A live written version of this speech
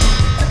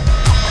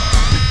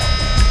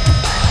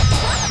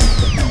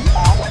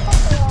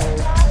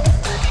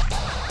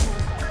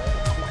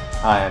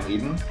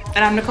Eden.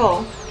 And I'm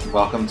Nicole.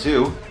 Welcome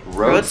to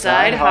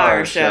Roadside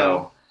Horror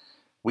Show.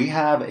 We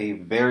have a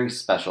very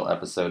special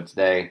episode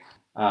today.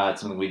 It's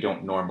something we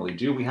don't normally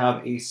do. We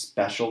have a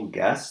special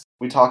guest.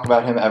 We talk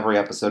about him every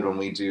episode when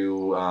we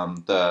do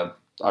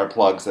our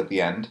plugs at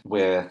the end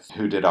with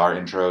who did our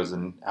intros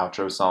and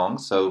outro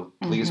songs. So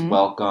please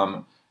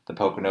welcome the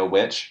Pocono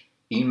Witch,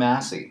 E.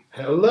 Massey.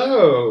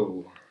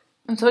 Hello!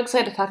 I'm so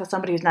excited to talk to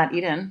somebody who's not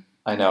Eden.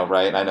 I know,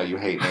 right? I know you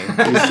hate me.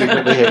 You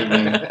secretly hate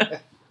me.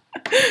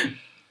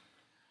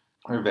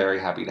 We're very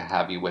happy to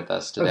have you with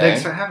us today. Well,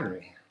 thanks for having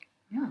me.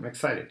 Yeah. I'm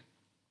excited.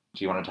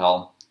 Do you want to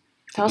tell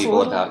us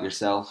people about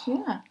yourself?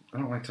 Yeah. I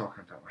don't like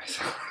talking about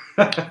myself.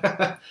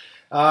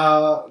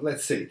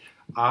 Let's see.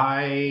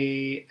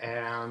 I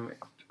am,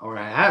 or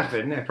I have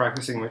been, a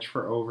practicing witch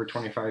for over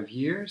 25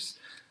 years.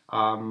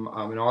 I'm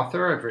an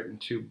author. I've written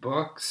 2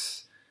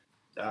 books.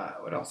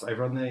 What else? I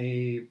run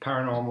the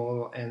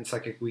Paranormal and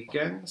Psychic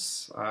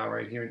Weekends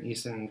right here in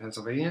Easton,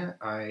 Pennsylvania.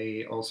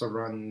 I also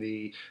run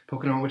the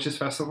Pocono Witches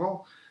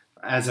Festival.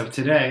 As of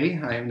today,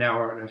 I am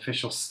now an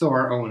official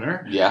store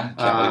owner. Yeah,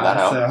 can't leave that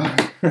out.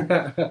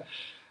 So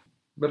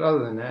but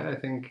other than that, I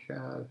think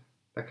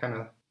that kind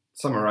of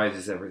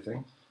summarizes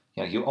everything.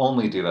 Yeah, you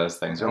only do those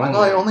things. You're like,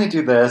 I only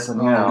do this, and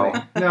you know.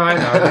 No, I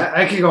know.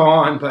 I could go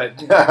on,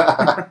 but... You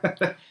know.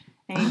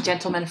 Any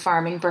gentleman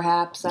farming,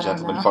 perhaps? I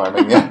don't know.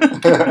 Farming,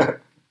 yeah.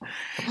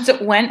 So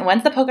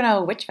when's the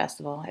Pocono Witch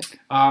Festival?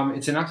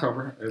 It's in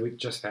October. A week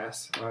just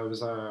passed. It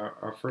was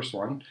our first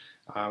one.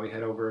 We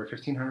had over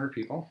 1,500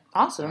 people.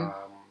 Awesome.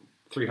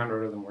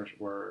 300 of them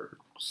were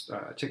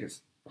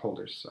tickets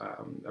holders.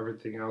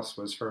 Everything else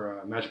was for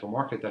a magical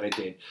market that I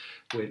did,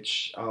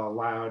 which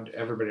allowed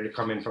everybody to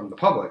come in from the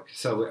public.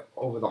 So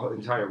over the whole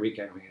entire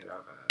weekend, we had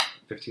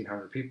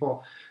 1,500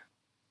 people.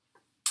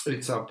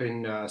 It's up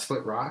in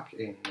Split Rock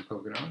in the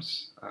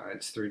Poconos.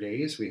 It's 3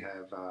 days. We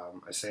have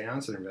a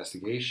seance, an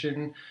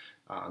investigation,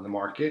 the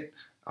market,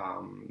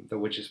 the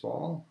witch's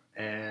ball,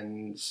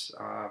 and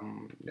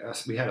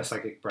we had a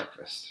psychic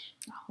breakfast.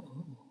 Oh.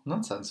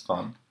 That sounds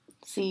fun.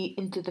 See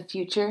into the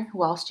future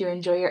whilst you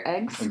enjoy your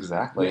eggs.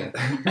 Exactly.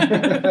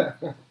 Yeah.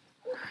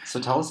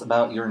 So tell us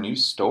about your new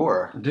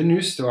store. The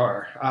new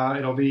store.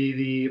 It'll be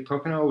the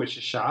Pocono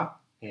Witches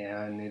Shop,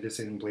 and it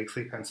is in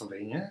Blakesley,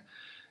 Pennsylvania.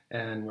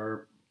 And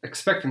we're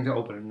expecting to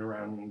open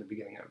around the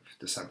beginning of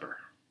December.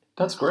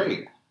 That's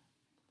great.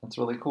 That's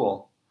really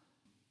cool.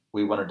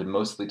 We wanted to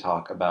mostly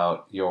talk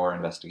about your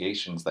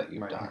investigations that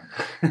you've done.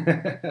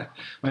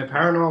 My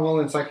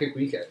paranormal and psychic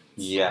weekends.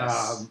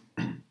 Yes.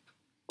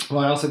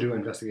 Well, I also do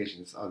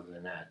investigations other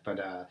than that, but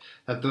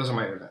those are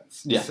my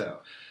events. Yeah.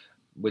 So,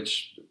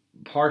 which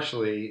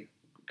partially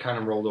kind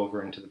of rolled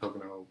over into the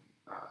Pocono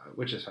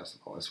Witches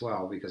Festival as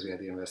well, because we had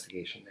the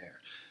investigation there.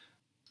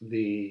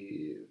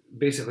 The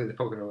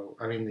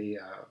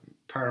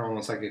Paranormal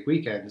and Psychic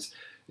Weekends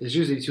is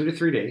usually 2 to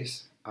 3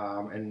 days,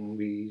 and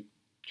we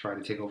try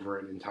to take over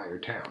an entire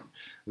town.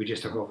 We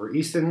just took over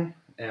Easton.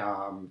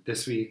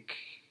 This week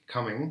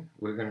coming,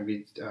 we're going to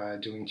be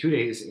doing 2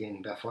 days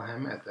in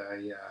Bethlehem at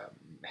the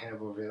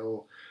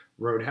Hannibal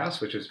Roadhouse,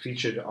 which was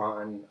featured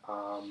on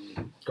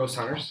Ghost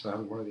Hunters,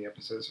 one of the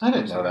episodes. I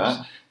didn't know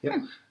that.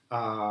 Yep.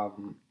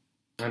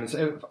 And it's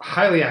a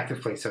highly active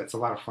place, so it's a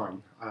lot of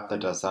fun. That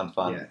does sound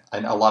fun. Yeah.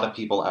 And a lot of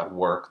people at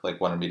work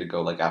wanted me to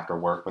go after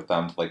work with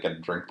them to get a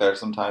drink there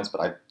sometimes,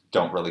 but I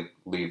don't really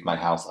leave my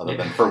house other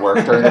than for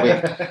work during the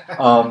week.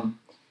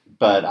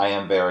 But I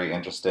am very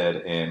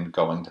interested in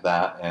going to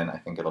that, and I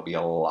think it'll be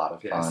a lot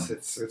of fun. Yes,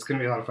 it's going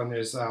to be a lot of fun.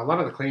 There's a lot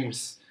of the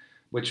claims,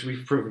 which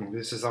we've proven.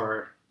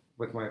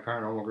 With my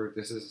paranormal group,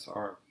 this is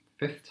our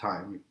 5th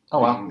time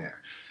being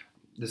there.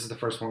 This is the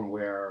first one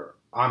where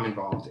I'm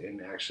involved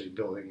in actually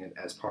building it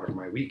as part of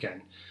my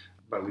weekend,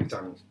 but we've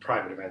done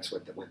private events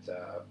with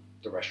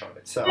the restaurant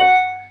itself.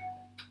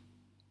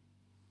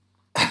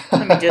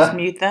 Let me just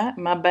mute that.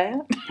 My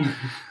bad.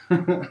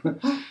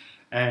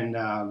 And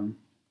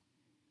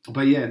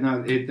but yeah,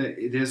 no, it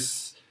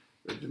is.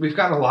 We've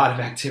got a lot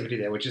of activity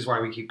there, which is why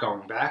we keep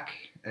going back.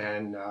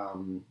 And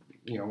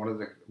one of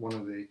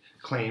the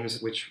claims,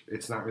 which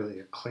it's not really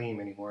a claim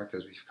anymore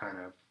because we've kind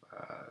of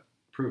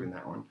proven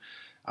that one.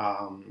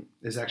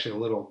 Is actually a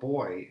little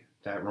boy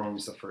that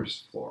roams the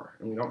first floor.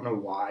 And we don't know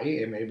why.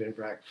 It may have been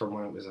back from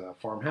when it was a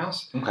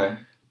farmhouse. Okay.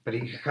 But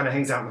he kind of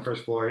hangs out on the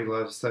first floor. He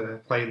loves to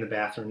play in the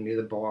bathroom near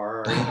the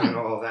bar and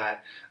all of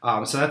that.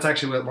 So that's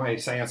actually what my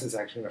seance is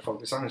actually going to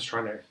focus on, is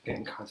trying to get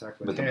in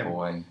contact with him. The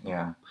boy,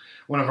 yeah.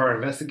 One of our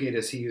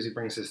investigators, he usually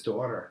brings his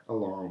daughter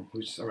along,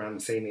 who's around the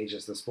same age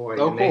as this boy.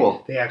 Oh, and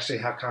cool. They actually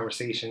have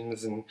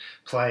conversations and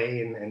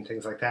play and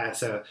things like that.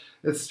 So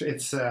it's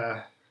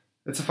a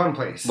fun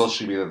place. Will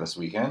she be there this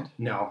weekend?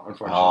 No,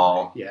 unfortunately.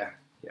 Oh. Yeah,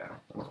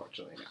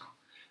 unfortunately, no.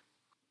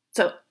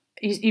 So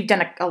you've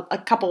done a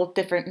couple of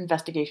different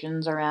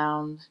investigations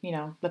around,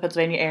 the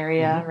Pennsylvania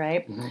area,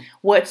 right? Mm-hmm.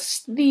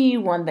 What's the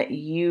one that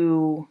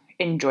you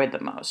enjoyed the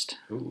most?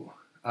 Ooh.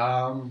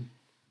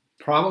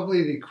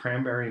 Probably the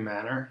Cranberry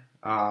Manor.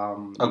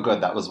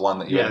 Good. That was one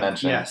that you had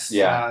mentioned. Yes.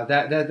 Yeah.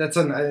 That's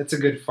a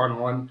good fun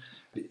one.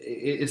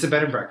 It's a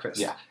bed and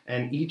breakfast. Yeah.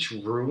 And each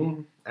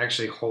room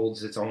actually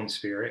holds its own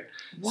spirit.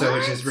 So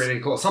which is really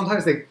cool.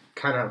 Sometimes they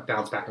kind of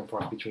bounce back and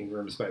forth between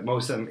rooms, but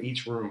most of them,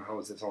 each room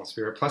holds its own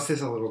spirit. Plus,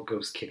 there's a little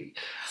ghost kitty,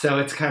 so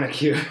it's kind of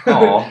cute.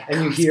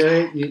 And you hear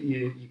it.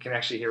 You can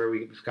actually hear it.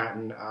 We've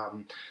gotten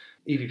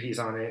EVPs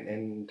on it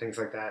and things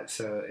like that.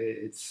 So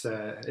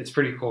it's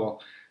pretty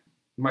cool.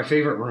 My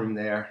favorite room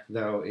there,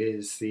 though,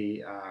 is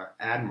the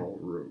Admiral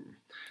room,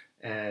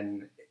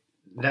 and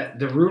that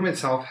the room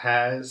itself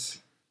has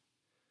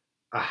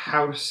a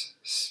house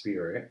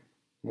spirit.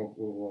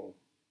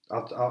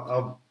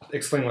 I'll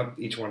explain what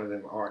each one of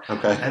them are.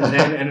 Okay. And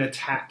then an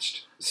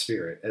attached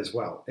spirit as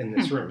well in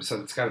this room. So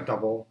it's got a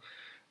double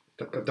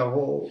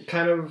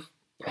kind of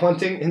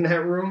haunting in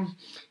that room.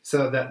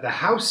 So that the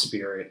house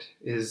spirit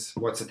is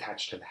what's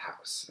attached to the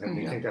house. And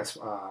we think that's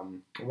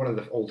one of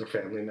the older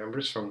family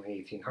members from the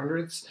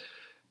 1800s.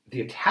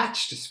 The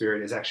attached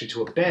spirit is actually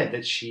to a bed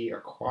that she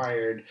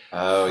acquired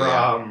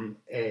from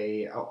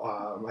I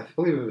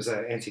believe it was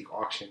an antique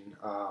auction.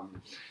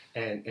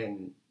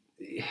 And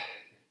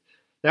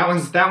that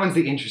one's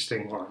the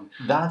interesting one.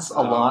 That's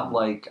a lot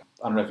like,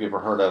 I don't know if you've ever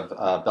heard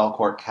of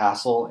Belcourt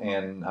Castle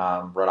in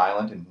Rhode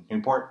Island in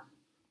Newport.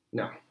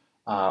 No.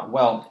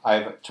 Well,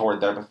 I've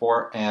toured there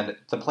before, and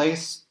the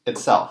place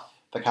itself,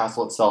 the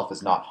castle itself,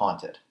 is not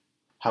haunted.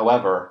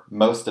 However,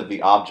 most of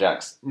the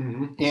objects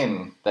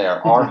in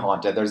there are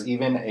haunted. There's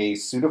even a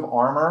suit of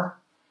armor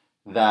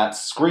that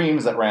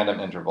screams at random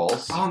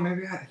intervals. Oh,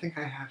 maybe I think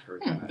I have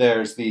heard that.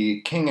 There's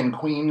the king and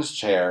queen's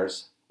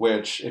chairs,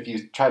 which if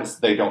you try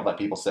to, they don't let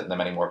people sit in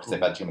them anymore because they've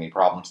had too many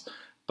problems.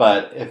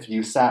 But if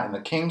you sat in the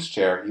king's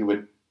chair, you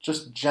would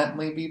just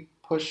gently be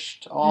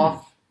pushed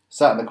off.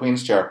 Sat in the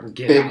queen's chair,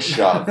 big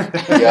shove.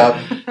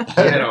 Yep.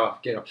 Get off.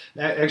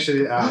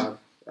 Actually,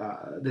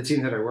 the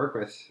team that I work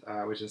with,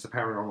 which is the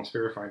Paranormal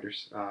Spirit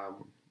Finders,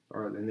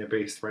 and they're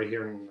based right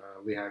here in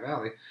Lehigh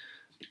Valley.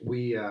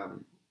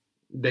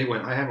 They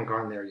went. I haven't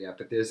gone there yet,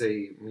 but there's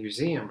a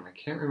museum, and I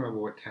can't remember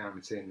what town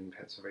it's in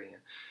Pennsylvania.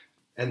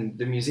 And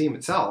the museum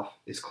itself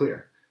is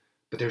clear,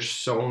 but there's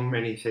so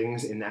many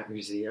things in that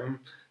museum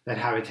that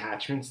have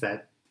attachments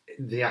that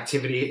the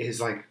activity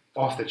is like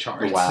off the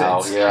charts.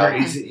 Wow, it's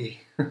crazy.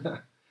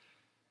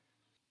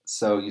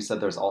 So you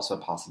said there's also a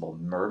possible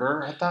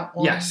murder at that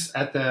one? Yes,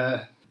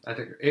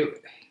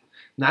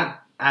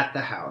 not at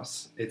the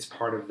house. It's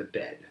part of the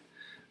bed.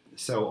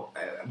 So,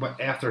 but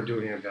after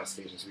doing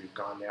investigations, we've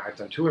gone there. I've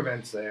done 2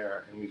 events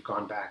there, and we've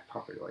gone back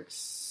probably like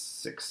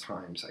 6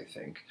 times, I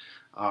think.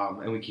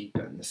 And we keep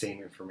getting the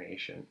same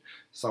information.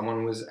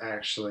 Someone was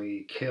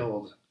actually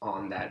killed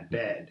on that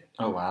bed.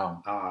 Oh,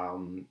 wow.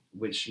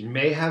 Which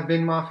may have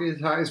been mafia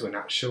ties. We're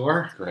not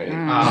sure. Great.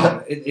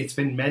 It's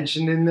been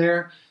mentioned in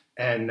there.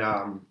 And,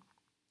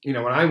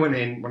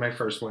 when I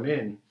first went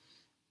in,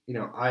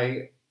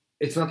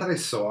 it's not that I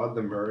saw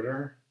the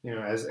murder.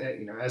 As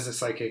a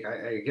psychic,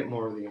 I get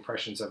more of the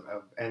impressions of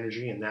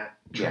energy, and that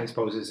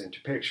transposes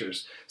into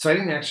pictures. So I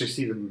didn't actually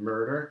see the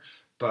murder,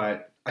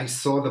 but I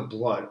saw the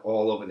blood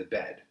all over the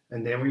bed.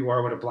 And there we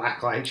were with a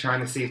black light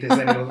trying to see if there's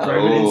any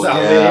evidence of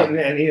it and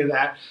any of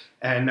that.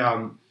 And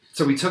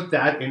so we took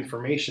that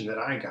information that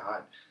I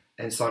got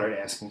and started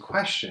asking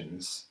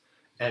questions.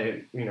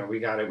 And, we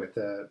got it with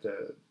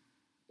the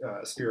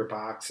spirit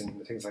box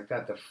and things like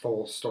that, the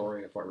full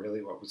story of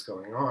what was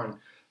going on.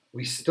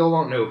 We still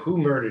don't know who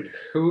murdered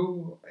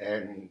who,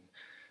 and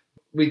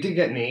we did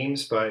get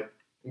names, but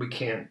we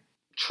can't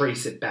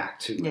trace it back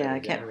to. Yeah,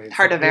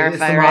 hard to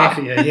verify, it's the right?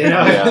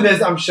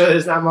 Mafia, I'm sure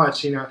there's not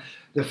much.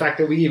 The fact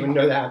that we even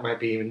know that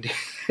might be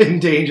even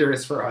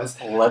dangerous for us.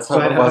 Let's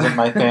hope it wasn't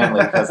my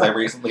family, because I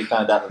recently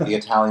found out that the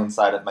Italian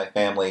side of my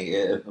family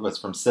it was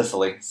from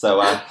Sicily. So,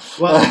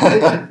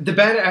 well, the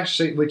bed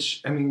actually,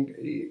 which kind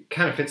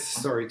of fits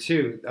the story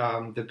too.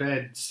 The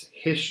bed's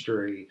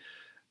history.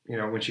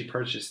 When she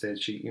purchased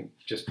it, she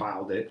just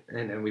filed it,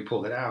 and then we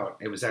pulled it out.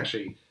 It was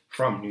actually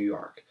from New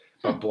York,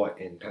 but bought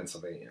in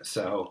Pennsylvania.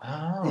 So,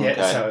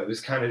 so it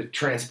was kind of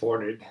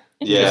transported.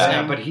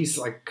 Yeah. But he's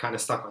like kind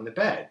of stuck on the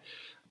bed.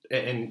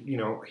 And,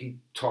 he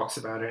talks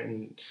about it,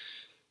 and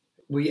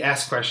we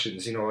ask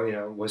questions,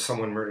 was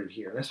someone murdered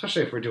here? And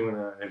especially if we're doing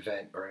an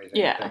event or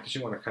anything like that, because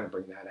you want to kind of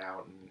bring that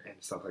out and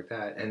stuff like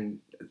that. And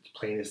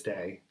plain as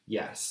day,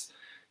 yes.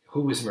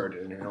 Who was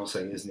murdered? And he'll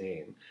say his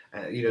name.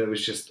 It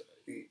was just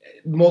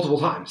multiple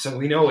times, so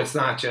we know it's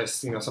not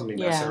just somebody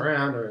messing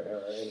around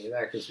or any of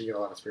that, because we get a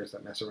lot of spirits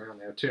that mess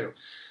around there too.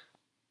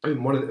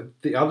 And one of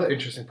the other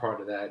interesting part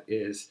of that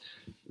is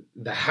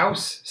the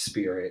house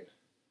spirit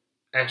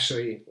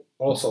actually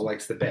also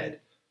likes the bed.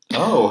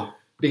 Oh,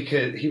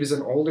 because he was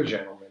an older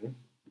gentleman,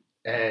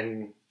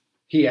 and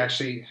he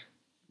actually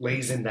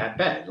lays in that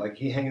bed, like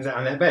he hangs out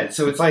on that bed.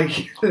 So it's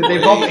like they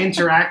both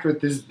interact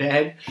with this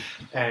bed,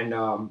 and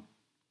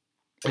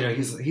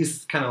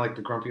he's kind of like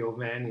the grumpy old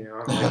man,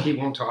 like he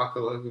won't talk.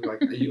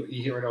 Like you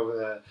hear it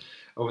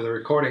over the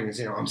recordings,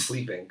 I'm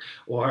sleeping,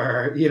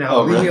 or leave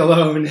me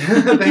alone,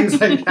 things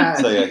like that.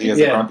 So he is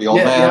a grumpy old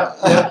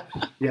man.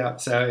 Yeah.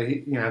 So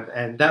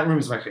and that room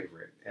is my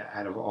favorite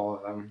out of all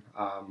of them.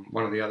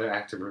 One of the other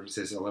active rooms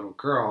is a little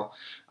girl,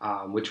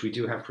 which we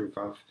do have proof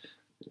of.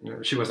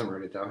 She wasn't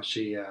murdered though.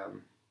 She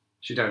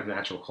died of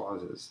natural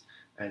causes,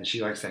 and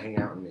she likes to hang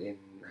out in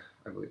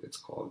I believe it's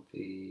called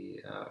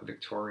the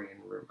Victorian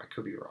room. I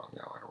could be wrong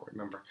now. I don't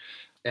remember.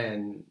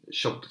 And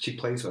she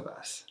plays with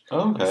us.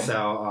 Oh, okay.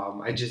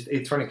 So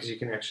it's funny because you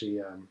can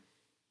actually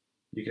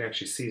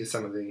see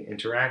some of the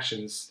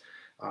interactions.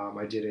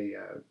 I did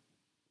a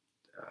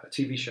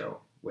TV show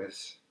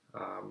with it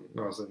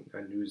was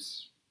a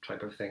news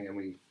type of thing,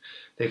 and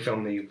they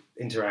filmed me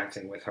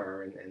interacting with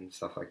her and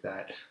stuff like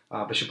that.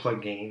 But she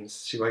played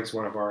games. She likes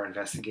one of our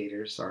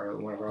investigators,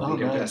 one of our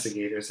lead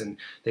investigators, and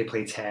they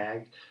play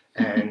tag.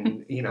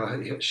 And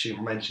she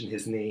mentioned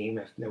his name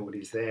if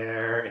nobody's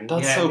there. And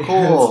that's so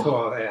cool. That's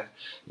cool.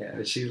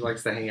 Yeah. She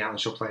likes to hang out, and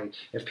she'll play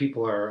if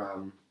people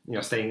are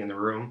staying in the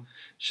room.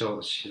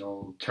 She'll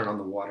turn on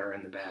the water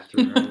in the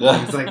bathroom, and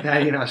things like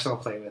that. She'll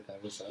play with them.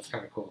 So that's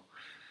kind of cool.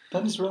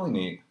 That is really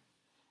neat.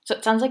 So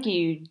it sounds like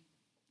you,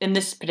 in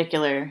this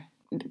particular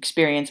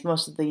experience,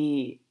 most of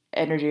the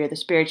energy or the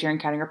spirits you're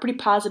encountering are pretty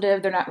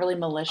positive. They're not really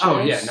malicious.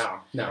 Oh yeah,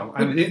 no.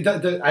 I mean,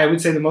 I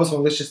would say the most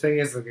malicious thing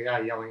is the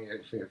guy yelling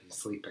at you if he's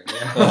sleeping.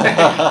 Get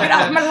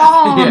off my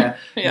lawn!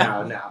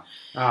 Yeah.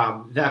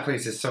 No. That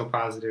place is so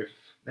positive,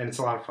 and it's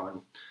a lot of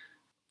fun.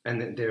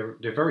 And they're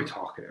very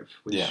talkative,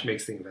 which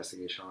makes the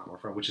investigation a lot more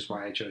fun. Which is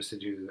why I chose to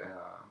do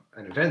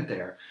an event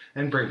there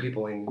and bring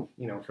people in,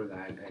 for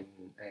that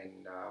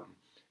and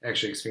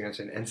actually experience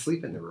it and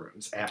sleep in the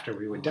rooms after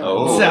we were done.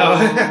 Oh. So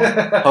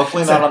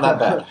hopefully not on that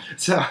bed.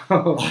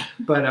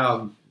 But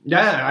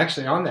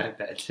actually on that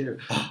bed too.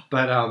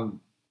 But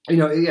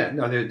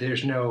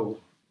there's no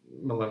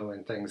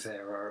malevolent things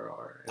there.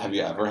 Or have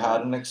you ever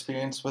had an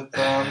experience with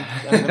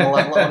anything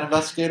malevolent when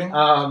investigating?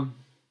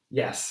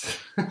 Yes.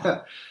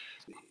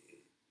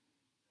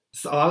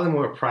 So a lot of them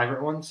were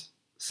private ones,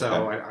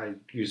 so okay. I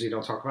usually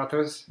don't talk about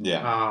those.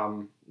 Yeah.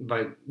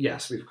 But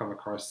yes, we've come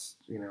across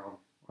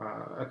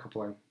a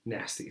couple of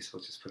nasties.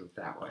 Let's just put it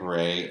that way.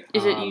 Right.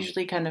 Is it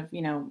usually kind of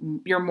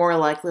you're more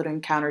likely to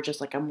encounter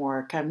just like a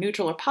more kind of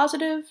neutral or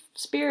positive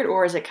spirit,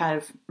 or is it kind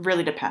of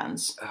really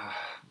depends?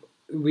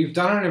 We've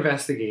done an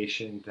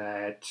investigation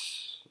that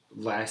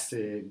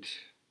lasted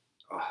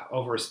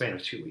over a span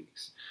of 2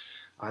 weeks.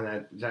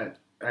 That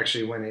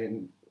actually went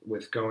in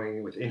with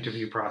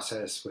interview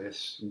process, with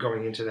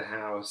going into the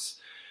house,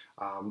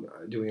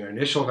 doing an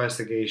initial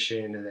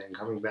investigation, and then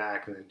coming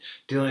back, and then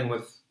dealing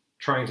with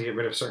trying to get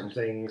rid of certain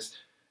things,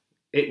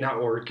 it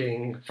not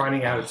working,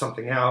 finding out it's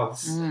something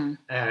else,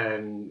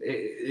 and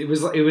it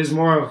was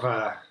more of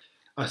a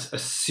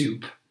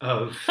soup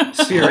of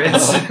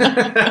spirits.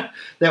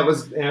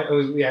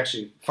 We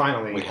actually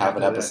finally have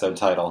an episode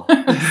title.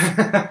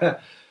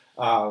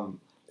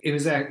 It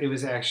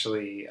was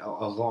actually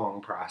a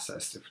long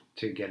process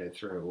to get it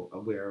through,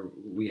 where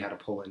we had to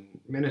pull in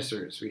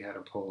ministers, we had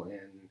to pull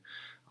in,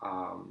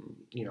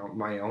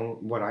 my own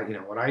what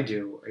I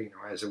do,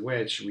 as a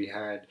witch. We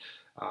had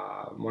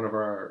one of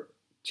our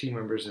team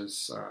members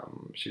is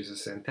she's a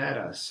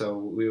Santera, so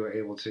we were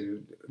able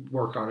to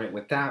work on it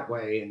with that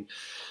way, and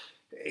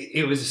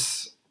it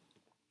was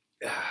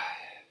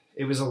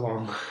a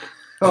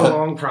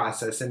long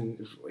process,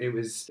 and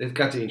it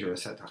got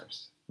dangerous at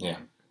times. Yeah.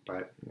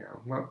 But,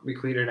 we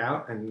cleared it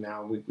out, and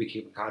now we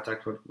keep in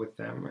contact with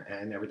them,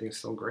 and everything's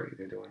still great.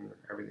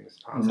 Everything's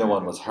positive. No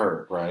one was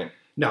hurt, right?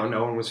 No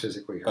one was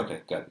physically hurt.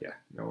 Okay, good. Yeah,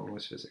 no one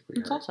was physically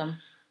hurt. That's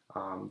awesome.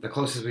 The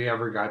closest we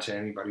ever got to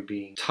anybody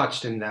being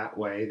touched in that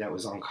way that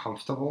was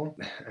uncomfortable,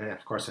 and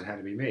of course it had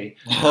to be me.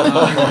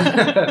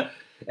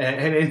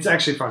 And it's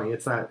actually funny.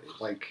 It's not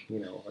like,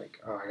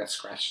 I got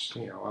scratched,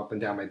 up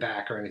and down my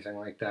back or anything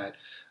like that.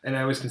 And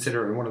I always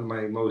consider it one of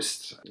my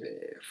most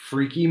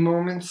freaky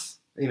moments.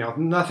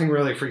 Nothing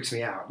really freaks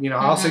me out.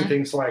 I'll see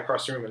things fly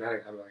across the room, and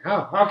I'm like,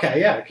 oh,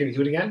 okay, yeah, can you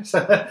do it again?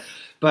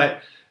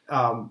 But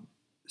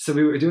so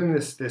we were doing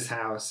this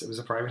house. It was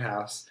a private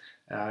house,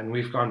 and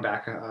we've gone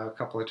back a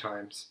couple of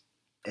times.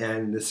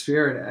 And the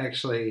spirit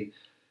actually,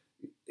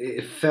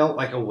 it felt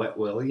like a wet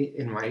willy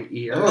in my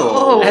ear.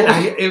 Oh.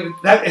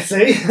 And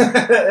see,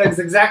 that's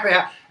exactly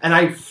how. And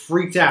I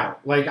freaked out.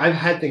 Like, I've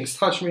had things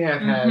touch me.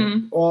 I've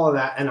had all of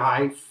that, and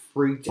I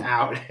freaked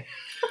out.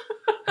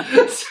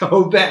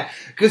 So bad,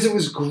 because it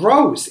was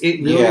gross.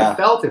 It really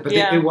felt it, but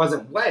it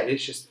wasn't wet. It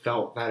just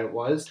felt that it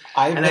was.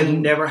 I've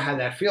never had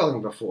that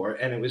feeling before,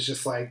 and it was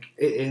just like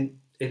it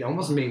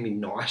almost made me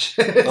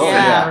nauseous.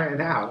 Right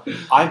now.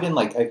 I've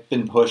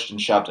been pushed and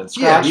shoved and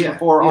scratched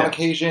before on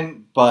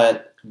occasion,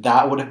 but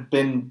that would have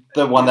been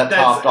the one that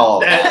topped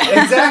all of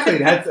that. Exactly.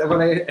 That's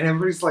when and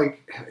everybody's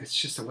like, it's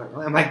just a wet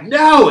willy. I'm like,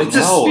 no, it's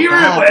a spirit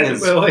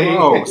wet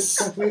willy. It's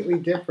completely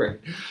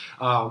different.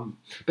 But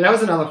that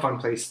was another fun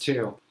place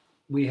too.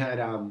 We had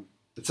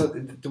so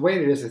the way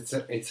it is,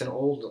 it's an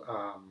old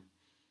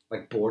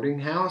boarding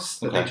house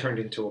that they turned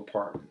into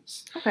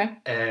apartments. Okay.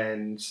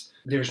 And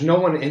there's no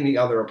one in the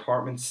other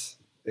apartments.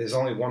 There's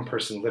only one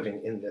person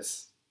living in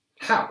this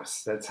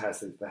house that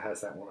has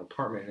that one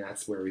apartment, and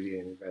that's where we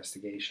did an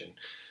investigation.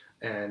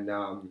 And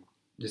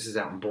This is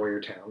out in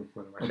Boyertown,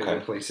 one of my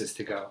favorite places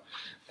to go.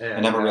 And, I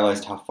never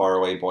realized how far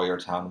away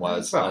Boyertown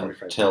was it's about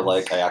 45 until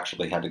minutes. I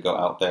actually had to go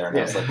out there, and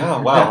I was Yeah. like,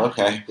 oh wow,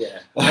 okay. Yeah,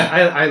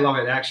 I love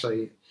it.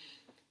 Actually,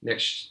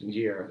 next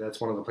year,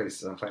 that's one of the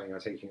places I'm planning on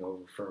taking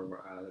over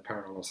for the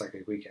Paranormal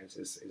Psychic Weekends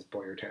is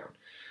Boyertown.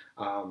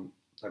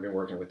 I've been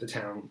working with the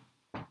town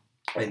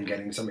and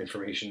getting some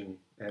information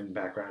and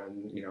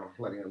background, and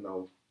letting them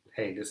know,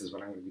 hey, this is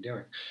what I'm going to be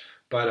doing.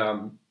 But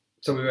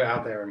so we were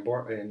out there in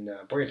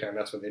Boyertown.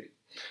 That's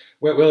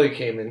where Willie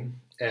came in,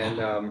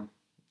 and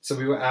so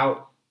we were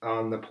out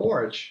on the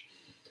porch,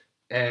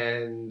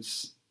 and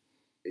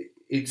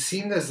it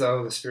seemed as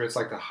though the spirits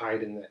like to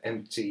hide in the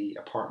empty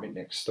apartment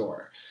next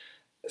door,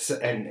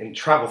 and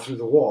travel through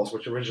the walls,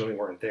 which originally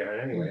weren't there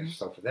anyway. Mm-hmm.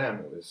 So for them,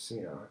 it was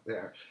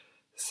there.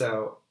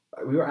 So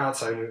we were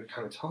outside, and we were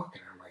kind of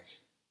talking. I'm like,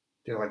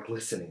 they're like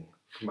listening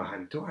from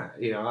behind the door.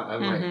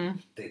 I'm like,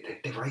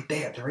 they're right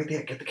there. They're right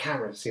there. Get the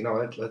cameras.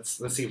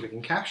 Let's see if we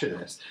can capture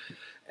this.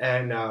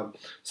 And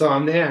so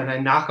I'm there, and I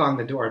knock on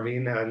the door. Me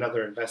and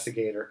another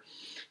investigator.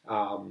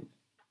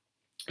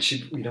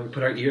 She, we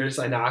put our ears.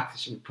 I knocked.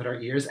 She put our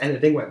ears, and the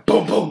thing went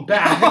boom, boom,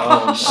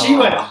 back. She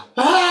went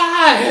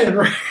and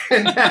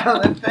ran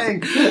down the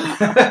thing,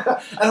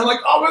 and I'm like,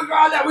 oh my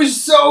god, that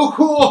was so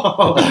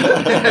cool,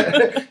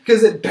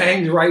 because it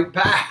banged right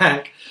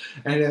back.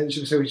 And then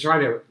so we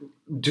tried to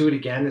do it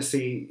again to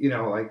see,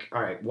 like,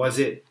 all right, was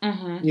it,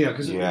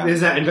 because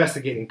there's that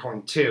investigating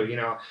point too.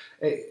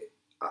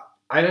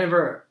 I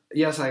never.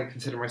 Yes, I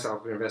consider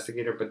myself an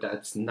investigator, but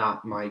that's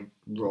not my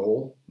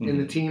role in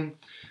the team.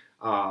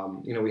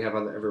 We have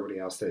everybody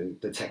else,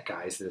 the tech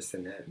guys, this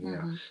and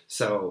that.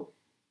 So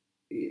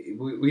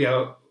we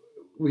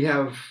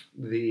have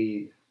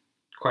the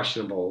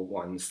questionable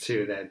ones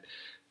too, that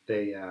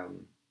they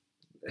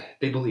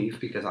believe,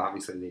 because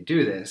obviously they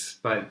do this,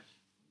 but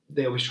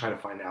they always try to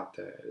find out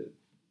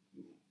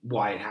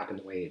why it happened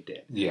the way it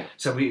did. Yeah.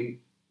 So we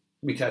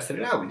tested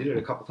it out. We did it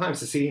a couple times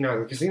to see,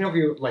 because if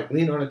you like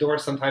lean on a door,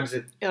 sometimes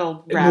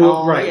it'll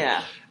rattle. Moved, right.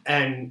 Yeah.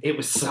 And it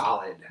was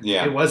solid.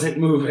 Yeah. It wasn't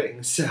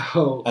moving.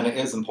 So. And it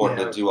is important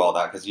to do all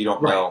that, because you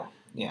don't know.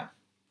 Yeah.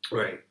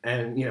 Right.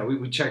 And,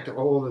 we checked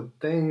all the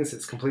things.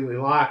 It's completely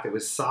locked. It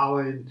was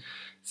solid.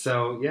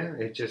 So, yeah,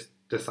 it just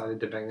decided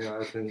to bang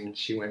us, and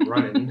she went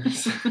running.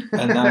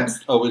 And that's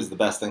always the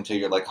best thing, too.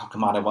 You're like, oh,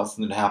 come on, I want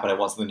something to happen.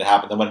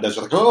 Then when it does,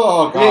 you're like,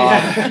 oh, God.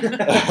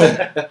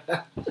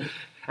 Yeah.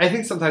 I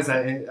think sometimes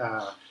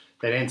that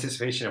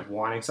anticipation of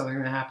wanting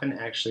something to happen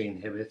actually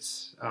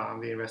inhibits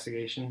the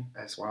investigation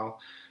as well,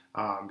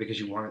 because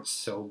you want it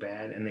so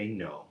bad, and they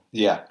know.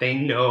 Yeah. They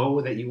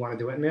know that you want to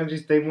do it, and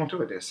they won't do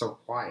it. They're so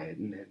quiet,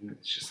 and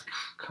it's just like,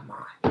 oh, come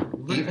on.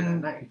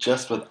 Even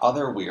just with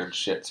other weird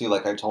shit, too.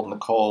 Like I told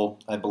Nicole,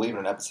 I believe in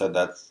an episode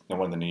that's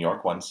one of the New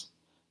York ones,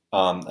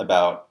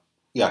 about...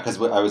 Yeah,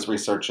 because I was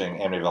researching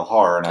Amityville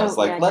Horror, and I was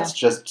like, let's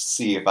just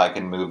see if I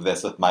can move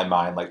this with my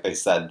mind, like they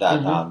said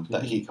that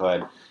that he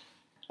could.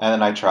 And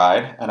then I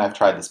tried, and I've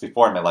tried this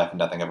before in my life, and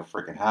nothing ever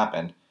freaking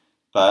happened.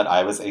 But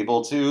I was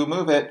able to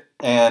move it,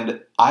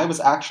 and I was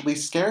actually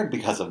scared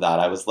because of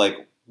that. I was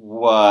like,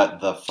 what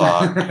the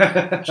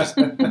fuck? Just,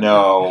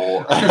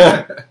 no.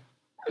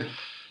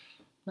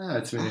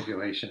 It's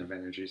manipulation of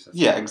energies.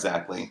 Yeah,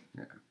 exactly.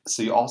 Yeah.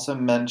 So you also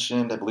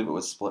mentioned, I believe it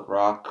was Split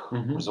Rock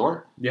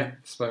Resort? Yeah,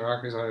 Split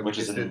Rock Resort. Which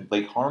is in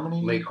Lake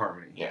Harmony? Lake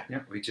Harmony. Yeah.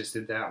 Yeah, we just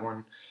did that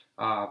one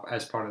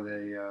as part of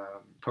the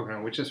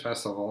Pocono Witches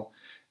Festival.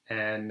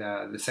 And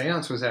the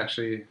seance was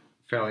actually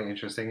fairly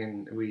interesting.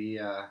 And we,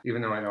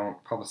 even though I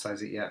don't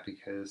publicize it yet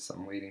because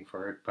I'm waiting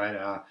for it,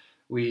 but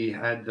we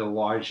had the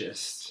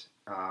largest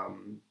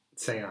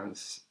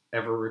seance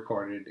ever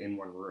recorded in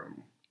one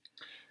room.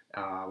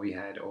 We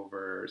had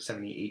over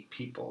 78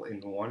 people in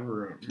one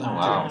room during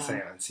the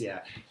seance.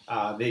 Yeah.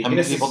 How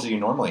many people do you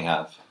normally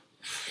have?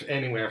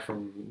 Anywhere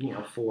from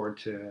 4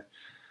 to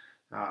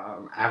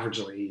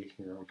averagely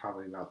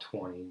probably about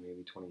 20,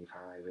 maybe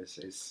 25.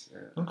 Is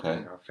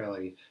okay.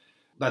 Fairly.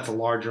 That's a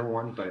larger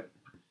one, but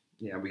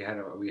yeah, we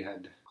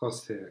had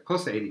close to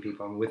 80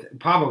 people, with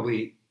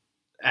probably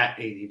at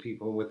 80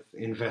 people with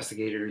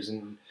investigators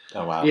and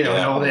and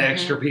all the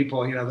extra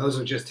people. Those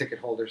are just ticket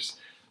holders,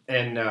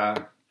 and.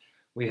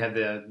 We had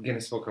the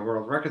Guinness Book of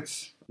World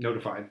Records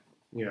notified,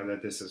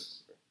 that this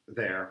is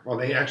there. Well,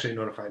 they actually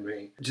notified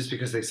me just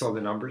because they saw the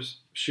numbers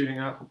shooting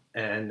up,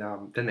 and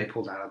then they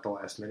pulled out at the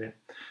last minute.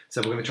 So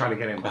we're going to try to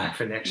get him back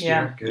for next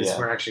year, because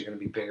we're actually going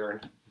to be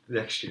bigger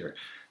next year.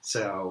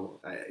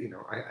 So,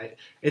 I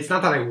it's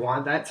not that I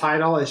want that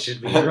title. It should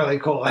be really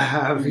cool to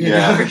have.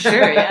 For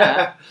sure,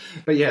 yeah.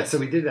 But yeah, so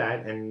we did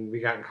that, and we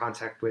got in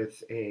contact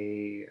with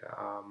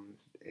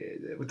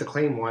what the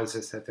claim was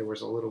is that there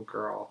was a little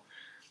girl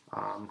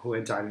who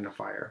had died in a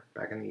fire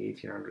back in the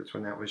 1800s,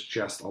 when that was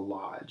just a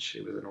lodge.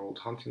 It was an old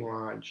hunting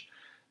lodge.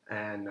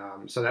 And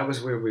so that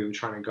was where we were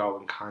trying to go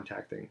and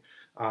contacting.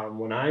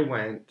 When I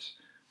went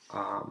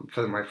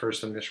for my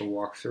first initial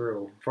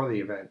walkthrough for the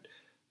event,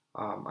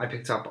 I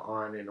picked up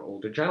on an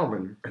older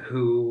gentleman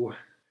who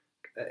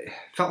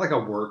felt like a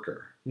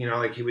worker. You know,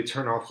 like he would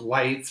turn off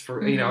lights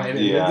for, you know, and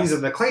Yeah. these are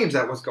the claims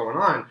that was going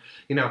on.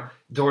 You know,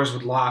 doors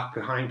would lock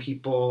behind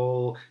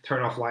people,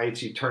 turn off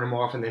lights, you turn them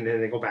off, and then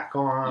they go back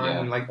on,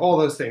 Yeah. like all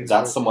those things.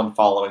 That's someone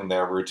following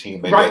their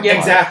routine. They Right, did live.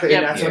 exactly. Yep.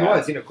 And that's what Yeah. it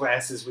was. You know,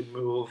 glasses would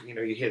move, you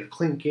know, you hear the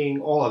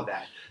clinking, all of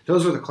that.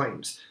 Those were the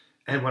claims.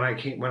 And when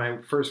I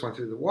first went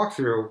through the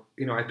walkthrough,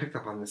 you know, I picked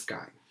up on this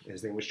guy.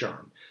 His name was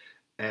John.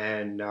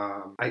 And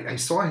I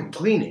saw him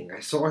cleaning. I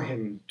saw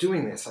him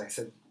doing this. I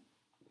said,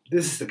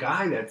 this is the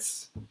guy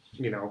that's,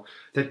 you know,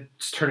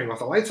 that's turning off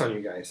the lights on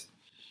you guys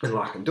and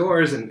locking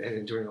doors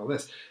and doing all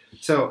this.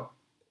 So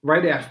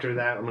right after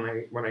that,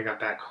 when I got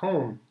back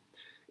home,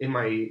 in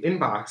my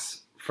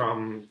inbox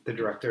from the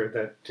director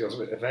that deals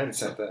with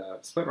events at the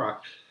Split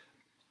Rock,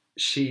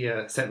 she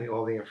sent me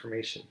all the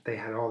information. They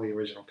had all the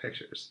original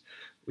pictures.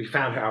 We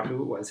found out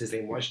who it was. His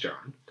name was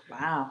John.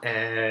 Wow.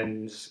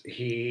 And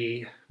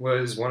he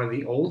was one of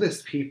the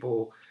oldest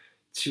people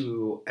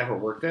to ever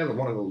work there,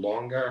 one of the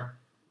longer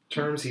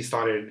terms. He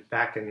started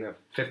back in the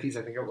 50s,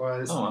 I think it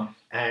was. Oh, wow.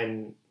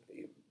 And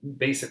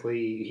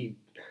basically,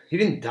 he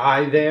didn't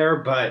die there,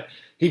 but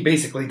he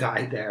basically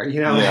died there.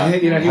 You know, Yeah.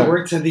 you know, he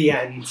worked to the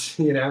end.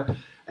 You know,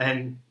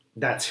 and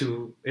that's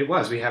who it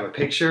was. We have a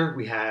picture.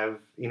 We have,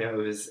 you know,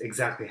 it was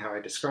exactly how I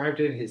described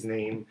it. His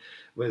name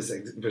was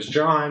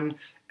John,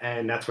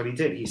 and that's what he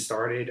did. He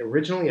started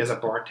originally as a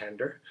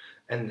bartender,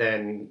 and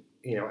then,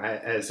 you know,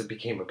 as it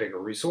became a bigger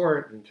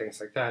resort and things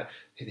like that,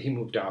 he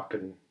moved up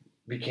and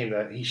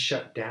he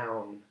shut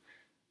down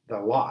the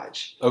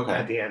lodge Okay.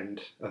 at the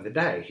end of the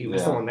day. He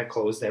was Yeah. the one that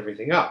closed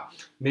everything up.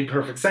 Made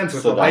perfect sense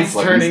with So the that's lights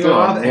what turning he's doing.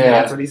 off. And Yeah.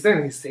 that's what he's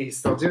doing. He's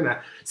still doing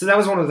that. So that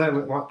was one of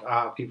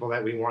the people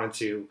that we wanted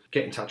to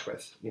get in touch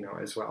with, you know,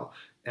 as well.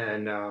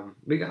 And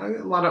we got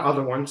a lot of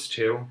other ones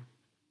too.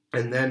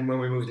 And then when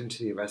we moved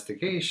into the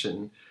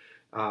investigation,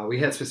 we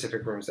had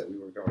specific rooms that we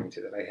were going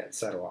to that I had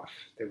set off.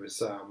 There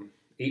was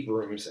 8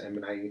 rooms,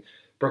 and I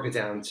broke it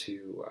down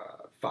to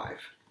 5.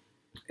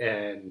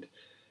 And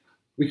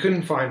we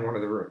couldn't find one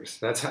of the rooms.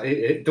 That's how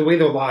the way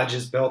the lodge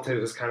is built. It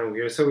was kind of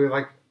weird. So we were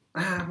like,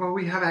 well,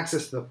 we have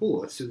access to the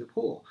pool. Let's do the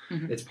pool.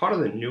 Mhm. It's part of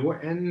the newer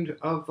end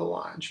of the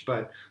lodge,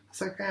 but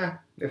it's like,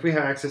 if we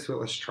have access to it,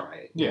 let's try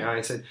it. Yeah. You know,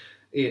 I said,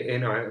 you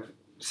know,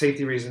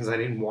 safety reasons, I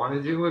didn't want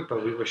to do it,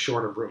 but we were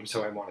short of room,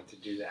 so I wanted to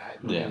do that.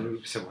 Yeah.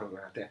 And so we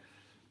went out there.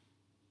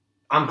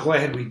 I'm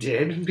glad we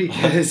did,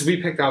 because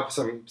we picked up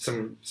some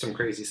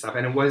crazy stuff,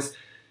 and it was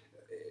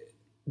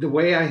the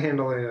way I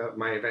handle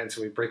my events.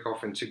 We break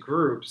off into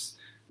groups.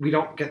 We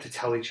don't get to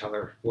tell each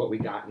other what we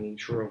got in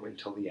each room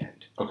until the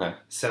end. Okay.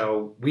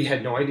 So we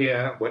had no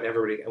idea what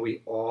everybody, and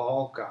we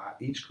all got,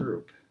 each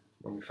group,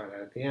 when we found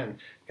out at the end,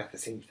 got the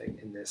same thing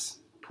in this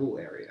pool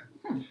area.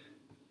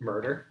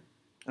 Murder,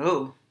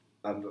 Oh.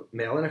 a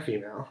male and a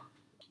female.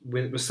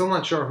 We're still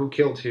not sure who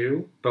killed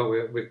who, but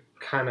we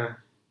kind of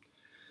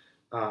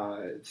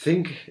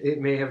think it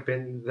may have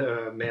been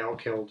the male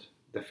killed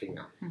the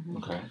female. Mhm.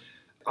 Okay.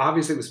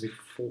 Obviously, it was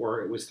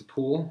before it was the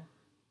pool,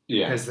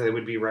 Yeah. because there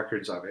would be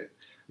records of it.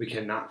 We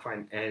cannot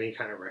find any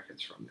kind of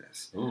records from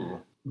this.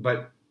 Ooh.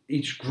 But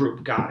each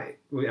group got it,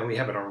 and we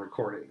have it on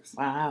recordings.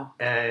 Wow.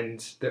 And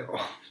the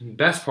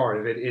best part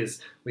of it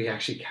is we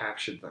actually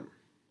captured them.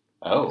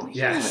 Oh.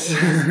 Yes.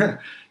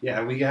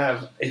 Yeah, we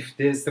have, if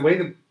there's, the way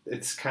that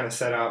it's kind of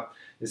set up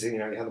is, you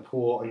know, you have the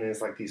pool and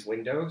there's like these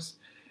windows,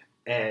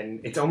 and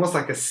it's almost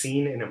like a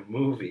scene in a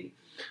movie.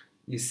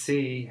 You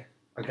see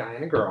a guy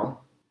and a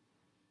girl,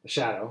 a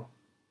shadow,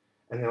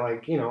 and they're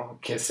like, you know,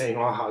 kissing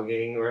or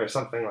hugging or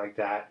something like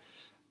that.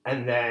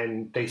 And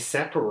then they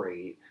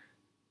separate,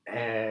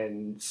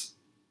 and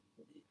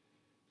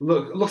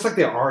looks like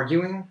they're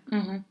arguing.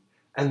 Mm-hmm.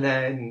 And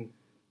then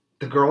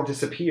the girl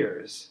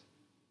disappears,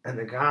 and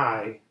the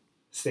guy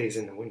stays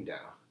in the window.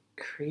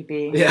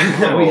 Creepy.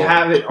 Yeah, Oh. we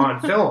have it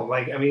on film.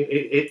 Like, I mean,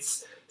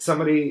 it's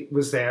somebody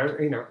was there.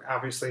 You know,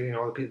 obviously, you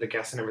know, the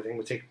guests and everything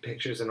would take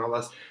pictures and all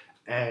this,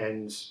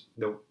 and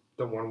the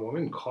one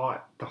woman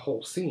caught the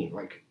whole scene,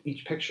 like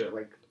each picture,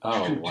 like.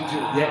 Oh, wow.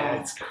 Yeah,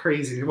 it's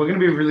crazy. We're going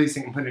to be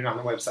releasing and putting it on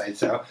the website.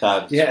 So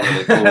That's yeah.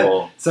 really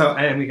cool. So,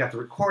 and we got the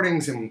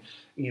recordings, and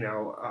you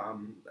know,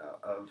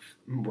 of,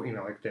 you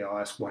know, like they'll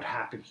ask what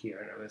happened here,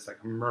 and it was like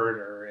a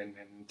murder, and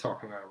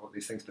talking about all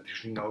these things, but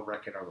there's no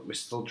record of it. We're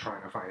still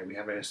trying to find it. We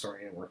have a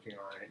historian working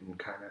on it and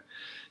kind of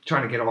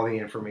trying to get all the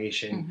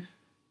information.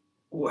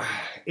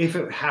 If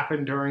it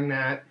happened during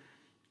that,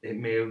 it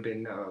may have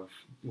been of,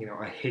 you know,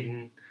 a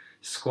hidden,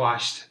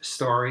 squashed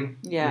story.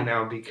 Yeah. You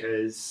know,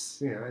 because,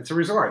 you know, it's a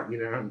resort, you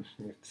know,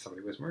 if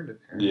somebody was murdered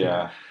there.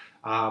 Yeah.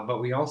 But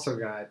we also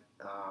got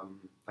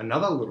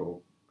another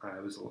little. I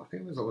think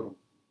it was a little.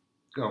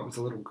 No, it was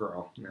a little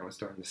girl, and that was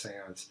during the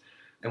seance,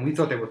 and we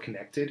thought they were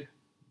connected,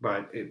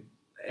 but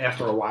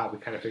after a while we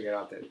kind of figured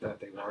out that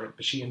they weren't.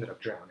 But she ended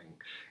up drowning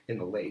in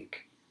the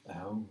lake,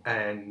 Oh.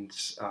 and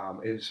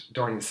it was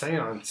during the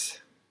seance.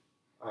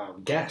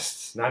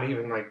 Guests, not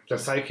even like the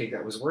psychic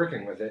that was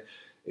working with it.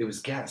 It was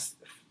guests.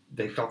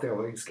 They felt their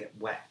legs get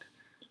wet.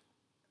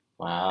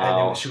 Wow.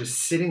 And then she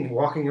was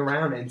walking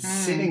around and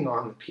sitting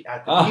on the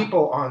Ah.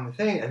 people on the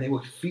thing, and they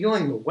were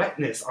feeling the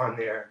wetness on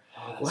their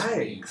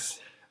legs.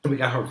 And we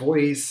got her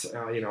voice,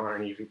 on an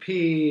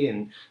EVP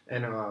and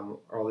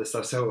all this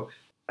stuff. So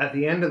at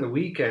the end of the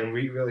weekend,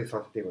 we really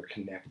thought that they were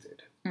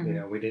connected.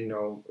 Mhm. We didn't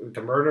know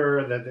the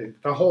murder,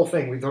 the whole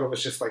thing. We thought it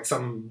was just like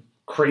some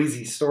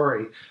crazy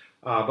story.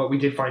 But we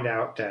did find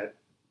out that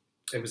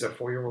it was a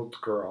 4-year-old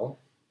girl.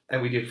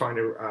 And we did find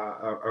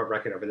a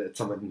record of it that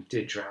someone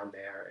did drown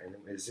there. And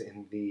it was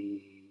in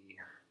the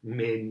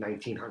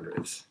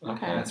mid-1900s.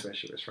 Okay. That's where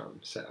she was from.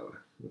 So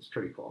it was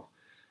pretty cool.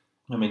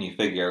 I mean, you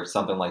figure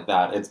something like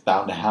that, it's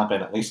bound to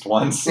happen at least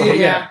once.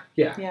 Yeah.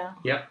 Yeah.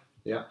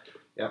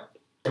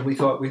 And we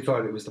thought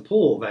it was the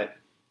pool that,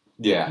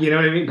 Yeah. you know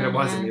what I mean? But it Mhm.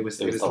 wasn't. It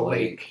was It was the the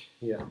lake.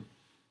 Yeah.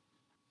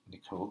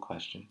 Cool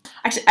question.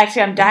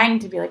 Actually, I'm dying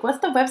to be like, what's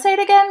the website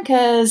again?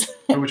 Because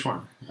Oh, which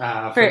one?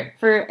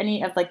 for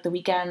any of like the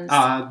weekends.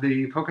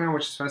 The Pocono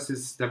Witches Fest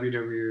is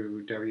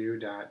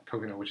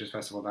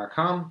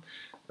www.poconowitchesfestival.com.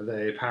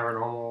 The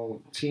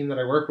paranormal team that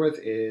I work with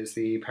is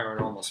the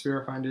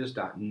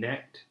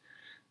paranormalspiritfinders.net.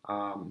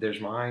 There's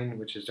mine,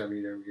 which is I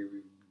couldn't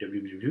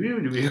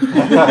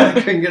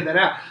get that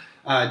out.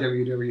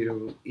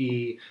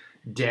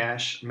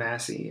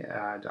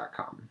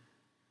 www.e-massey.com.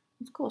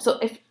 That's cool. So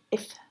if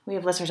we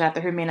have listeners out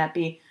there who may not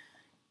be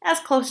as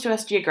close to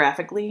us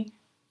geographically,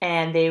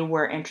 and they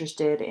were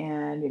interested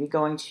in maybe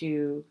going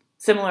to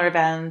similar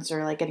events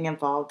or like getting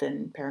involved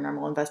in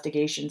paranormal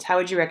investigations, how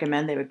would you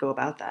recommend they would go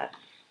about that?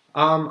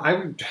 I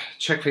would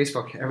check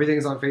Facebook.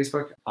 Everything's on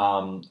Facebook.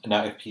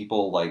 Now, if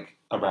people like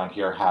around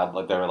here had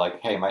like they were like,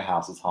 "Hey, my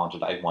house is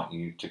haunted. I want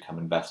you to come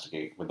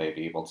investigate," would they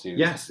be able to?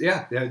 Yes,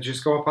 yeah.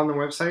 Just go up on the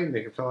website and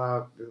they can fill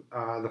out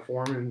the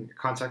form and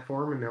contact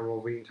form, and then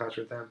we'll be in touch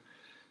with them.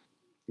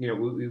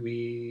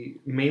 We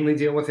mainly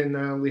deal within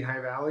the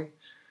Lehigh Valley.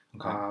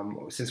 Okay.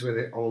 Since we're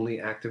the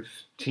only active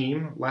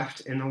team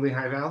left in the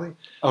Lehigh Valley.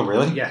 Oh,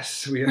 really?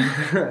 Yes, we.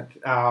 There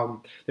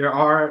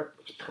are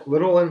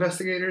little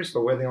investigators,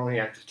 but we're the only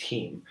active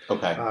team.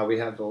 Okay. We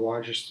have the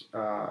largest,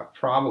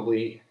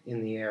 probably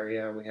in the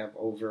area. We have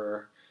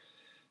over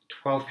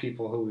 12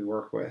 people who we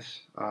work with,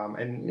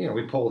 and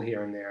we pull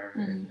here and there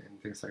and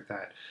things like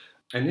that.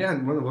 And yeah,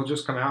 we'll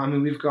just come out. I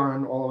mean, we've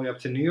gone all the way up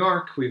to New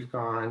York. We've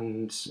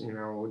gone,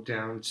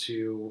 down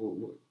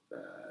to.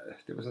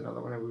 There was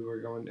another one that we were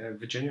going to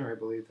Virginia, I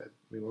believe, that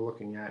we were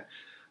looking at,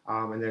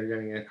 and they're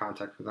getting in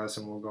contact with us,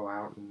 and we'll go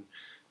out and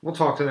we'll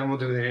talk to them. We'll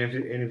do the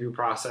interview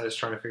process,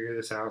 trying to figure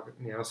this out.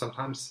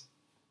 Sometimes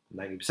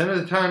 90% of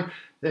the time,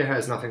 it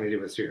has nothing to do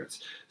with spirits.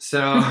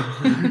 So,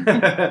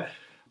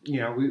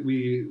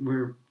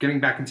 we're getting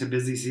back into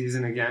busy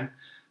season again.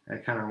 I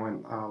kind of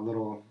went a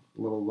little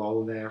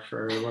lull there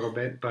for a little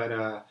bit,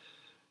 but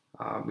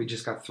we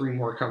just got 3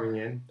 more coming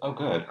in. Oh,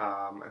 good.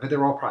 But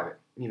they're all private.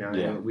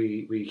 Yeah.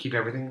 We keep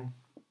everything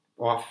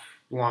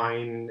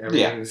offline.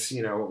 Everything's,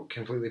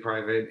 completely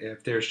private.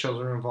 If there's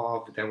children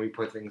involved, then we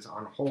put things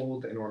on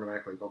hold and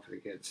automatically go for the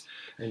kids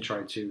and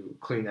try to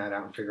clean that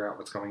out and figure out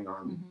what's going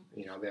on,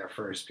 there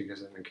first,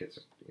 because then the kids,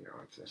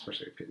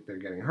 especially if they're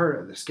getting hurt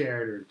or they're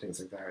scared or things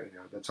like that,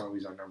 that's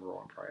always our number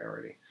one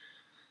priority.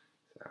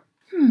 So.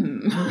 I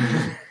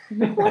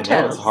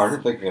know it's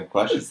harder thinking of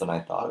questions than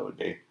I thought it would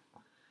be.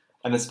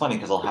 And it's funny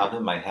because I'll have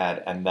them in my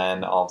head, and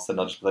then all of a sudden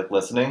I'll just be like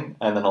listening,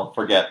 and then I'll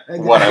forget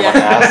what I want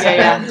to ask.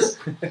 Yeah.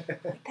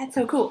 That's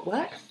so cool.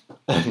 What?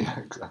 Yeah,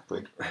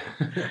 exactly.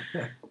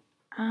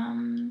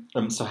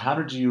 So how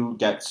did you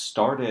get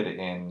started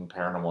in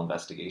paranormal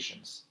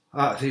investigations?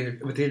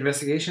 With the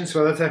investigations?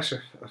 Well, that's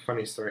actually a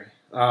funny story.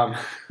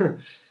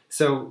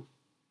 So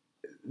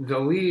the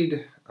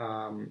lead,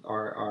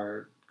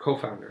 our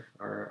co-founder,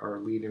 our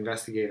lead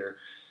investigator,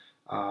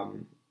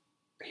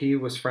 he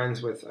was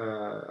friends with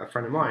a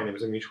friend of mine. It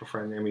was a mutual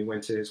friend, and we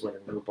went to his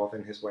wedding. We were both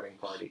in his wedding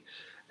party.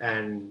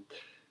 And,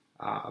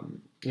 I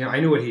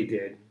knew what he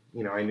did.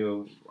 I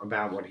knew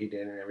about what he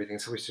did and everything.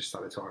 So we just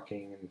started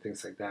talking and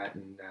things like that.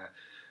 And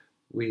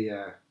we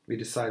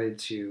decided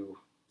to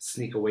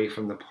sneak away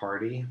from the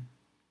party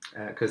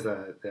because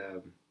the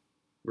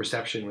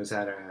reception was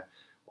at an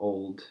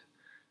old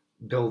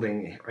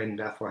building in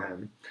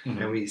Bethlehem.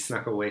 Mm-hmm. And we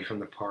snuck away from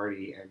the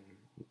party and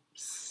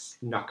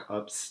snuck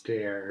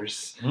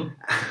upstairs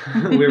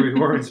where we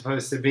weren't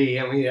supposed to be,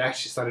 and we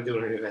actually started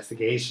doing an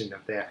investigation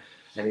up there.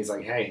 And he's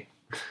like, "Hey,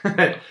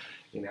 I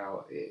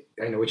know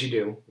what you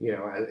do,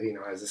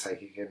 as a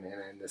psychic and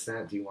this and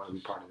that. Do you want to be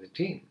part of the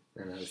team?"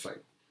 And I was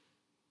like,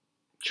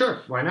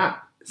 "Sure, why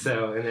not?"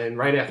 So, and then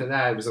right after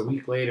that, it was a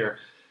week later.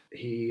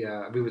 We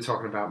were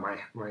talking about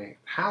my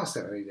house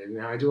that I did.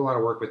 Now I do a lot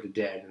of work with the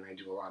dead, and I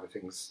do a lot of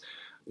things,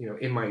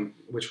 in my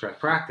witchcraft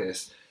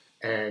practice.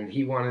 And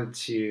he wanted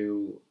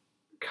to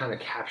kind of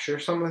capture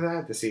some of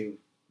that to see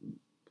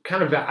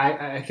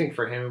I think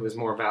for him it was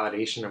more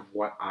validation of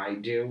what I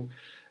do,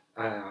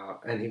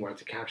 and he wanted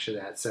to capture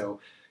that. So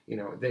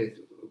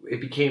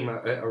it became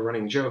a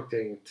running joke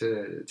thing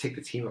to take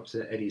the team up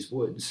to Eddie's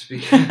Woods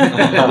because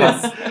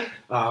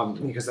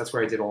that's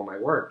where I did all my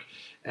work.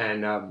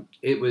 And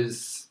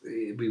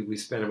we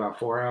spent about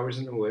 4 hours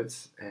in the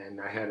woods,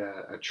 and I had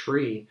a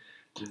tree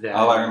that.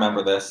 Oh, I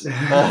remember this.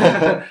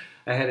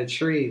 I had a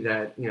tree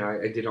that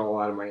I did a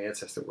lot of my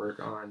ancestor work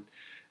on,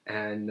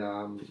 and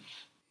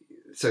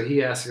so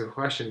he asked a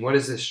question: "What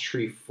is this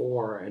tree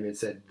for?" And it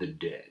said, "The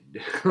dead."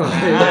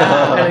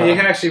 And you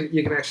can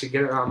actually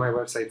get it on my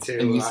website too.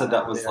 And you said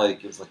that was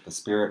it was like the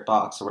spirit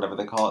box or whatever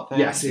they call it thing?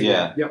 Yes,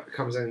 yep, it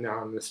comes in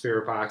on the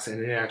spirit box,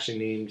 and it actually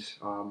named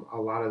a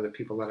lot of the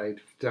people that I've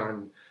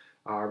done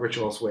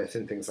rituals with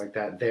and things like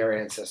that, their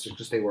ancestors,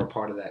 because they were a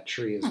part of that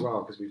tree as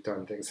well, because we've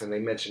done things, and they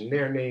mention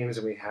their names,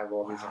 and we have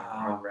all these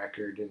on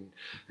record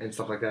and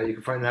stuff like that. You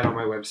can find that on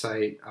my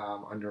website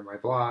under my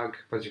blog,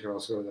 but you can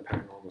also go to the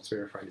Paranormal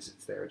Spirit Finders.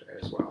 It's there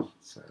as well.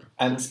 So.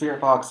 And the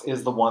spirit box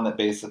is the one that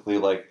basically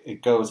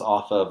it goes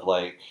off of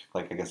I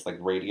guess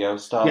radio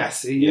stuff.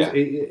 Yes,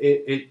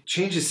 it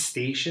changes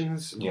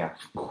stations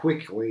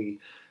quickly,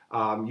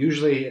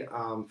 usually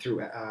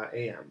through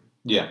AM.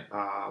 Yeah.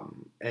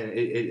 And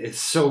it's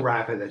so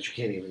rapid that you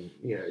can't even,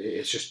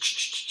 it's just,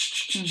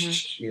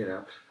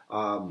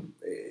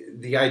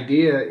 the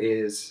idea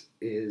is,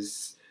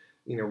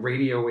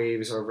 radio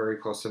waves are very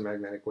close to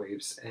magnetic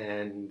waves,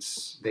 and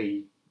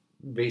they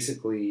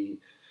basically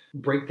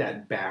break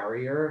that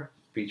barrier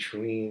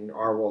between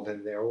our world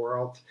and their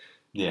world.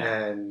 Yeah.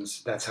 And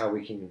that's how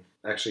we can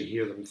actually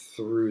hear them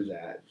through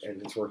that,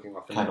 and it's working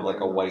off the kind of like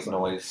a white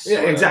noise.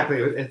 Yeah, exactly.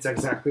 It's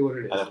exactly what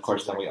it is. And of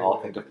course, then we all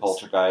think of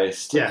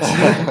poltergeist. Yes.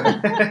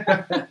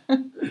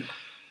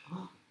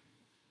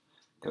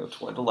 Go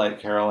toward the light,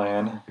 Carol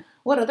Ann.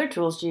 What other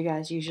tools do you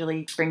guys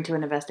usually bring to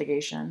an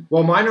investigation?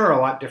 Well, mine are a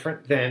lot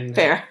different than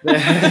the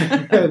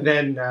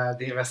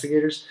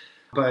investigators.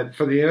 But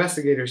for the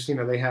investigators,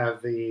 they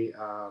have the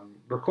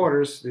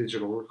recorders,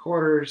 digital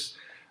recorders,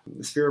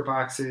 the spirit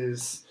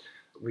boxes.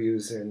 We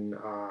use an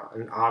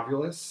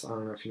Ovilus. I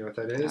don't know if you know what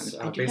that is.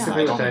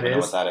 Basically, what that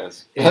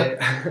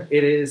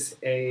is.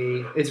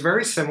 It's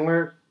very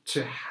similar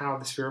to how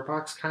the spirit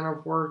box kind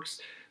of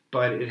works,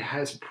 but it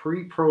has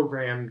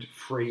pre-programmed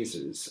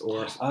phrases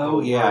or words.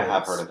 I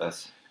have heard of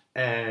this.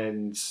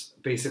 And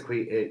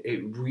basically,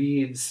 it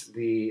reads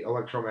the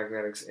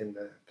electromagnetics in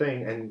the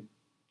thing and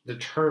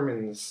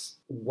determines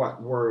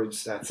what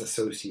words that's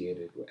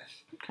associated with.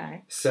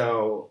 Okay.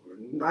 So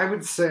I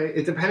would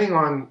say, depending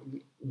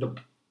on the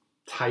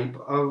type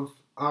of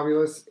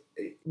Ovilus,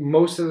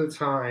 most of the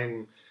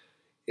time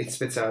it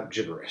spits out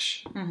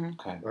gibberish. Mm-hmm.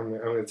 Okay. I'm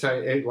going to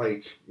tell you,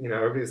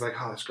 everybody's like,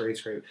 oh, that's great,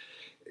 it's great.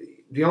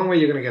 The only way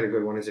you're going to get a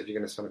good one is if you're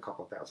going to spend a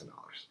couple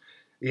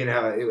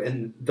 $1,000s.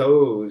 And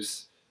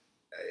those,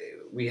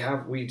 we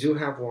do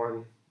have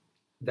one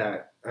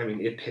that,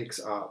 it picks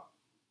up.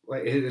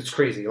 It's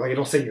crazy.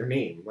 It'll say your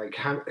name.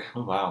 How?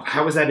 Oh, wow.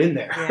 How is that in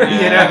there?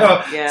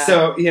 Yeah. Yeah.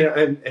 So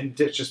and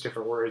it's just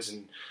different words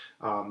and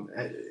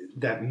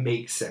that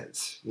makes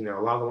sense. A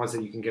lot of the ones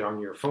that you can get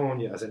on your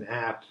phone as an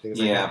app, things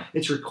like that.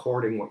 It's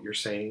recording what you're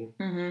saying.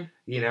 Mm-hmm.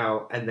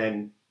 And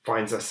then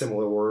finds a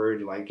similar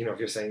word. If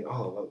you're saying,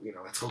 oh,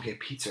 well, let's go get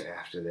pizza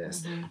after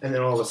this, and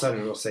then all of a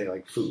sudden it'll say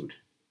food.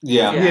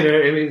 Yeah. You know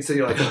what I mean? So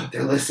you're like, oh,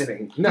 they're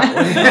listening. No,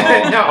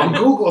 no,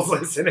 Google's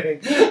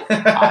listening.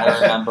 I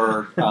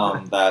remember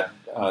that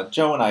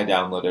Joe and I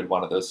downloaded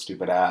one of those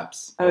stupid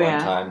apps one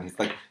time. He's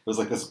it was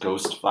this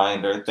ghost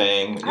finder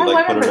thing. You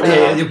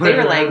put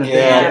it around.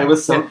 It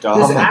was so dumb.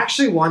 There's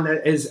actually one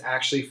that is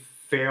actually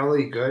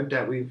fairly good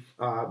that we've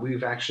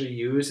actually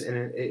used,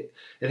 and it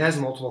has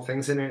multiple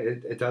things in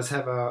it. It does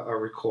have a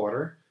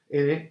recorder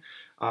in it,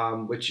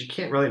 which you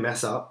can't really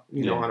mess up,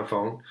 on a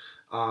phone.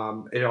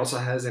 It also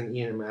has an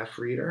EMF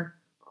reader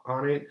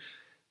on it.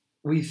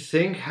 We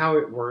think how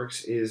it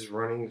works is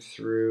running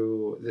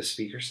through the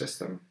speaker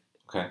system.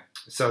 Okay.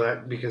 So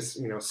that because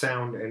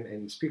sound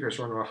and speakers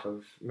run off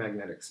of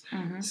magnetics,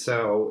 mm-hmm.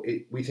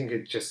 We think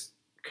it just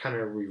kind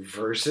of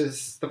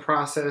reverses the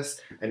process,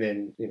 and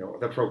then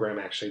the program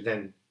actually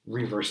then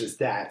reverses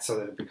that so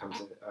that it becomes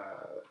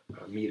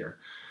a meter.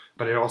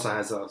 But it also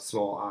has a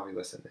small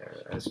Ovilus in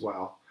there as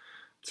well.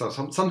 So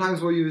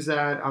sometimes we'll use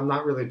that. I'm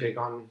not really big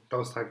on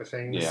those type of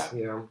things.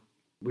 Yeah.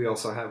 We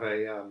also have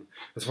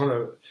it's one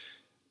of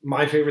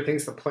my favorite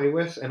things to play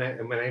with,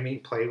 and when I mean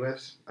play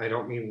with, I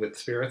don't mean with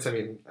spirits. I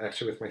mean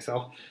actually with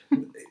myself.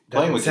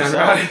 Playing with yourself.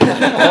 Right.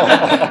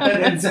 That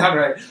didn't sound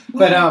right.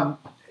 But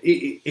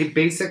it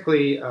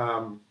basically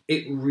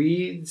it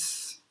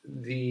reads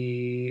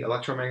the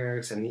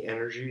electromagnetics and the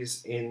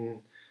energies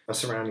in a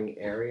surrounding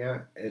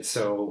area, and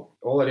so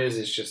all it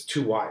is just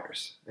two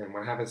wires. And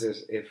what happens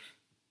is if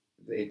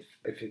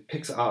it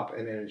picks up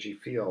an energy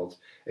field,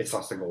 it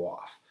starts to go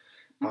off.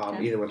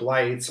 Okay. Either with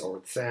lights or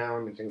with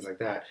sound and things like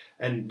that.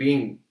 And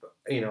being,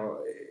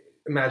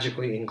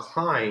 magically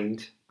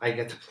inclined, I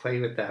get to play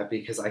with that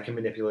because I can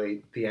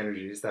manipulate the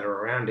energies that are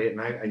around it.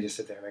 And I just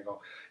sit there and I go,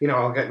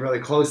 I'll get really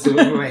close to it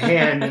with my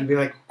hand and be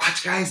like,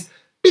 watch guys.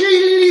 And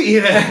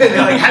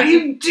they're like, how do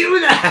you do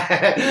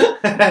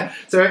that?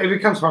 So it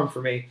becomes fun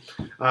for me.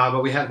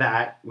 But we have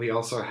that. We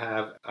also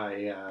have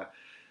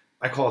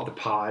I call it the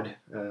pod.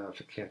 I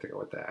can't think of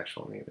what the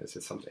actual name is.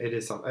 It's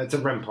a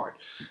REM pod.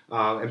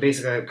 And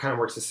basically it kind of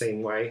works the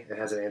same way. It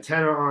has an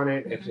antenna on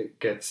it. If it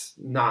gets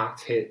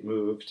knocked, hit,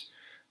 moved,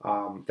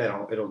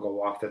 then it'll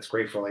go off. That's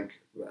great for like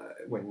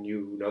when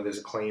you know there's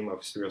a claim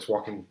of spirits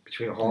walking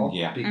between a hall,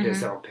 Yeah. because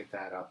Mhm. they'll pick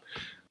that up.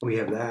 We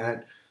have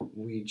that.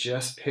 We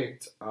just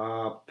picked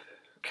up.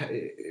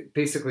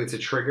 Basically, it's a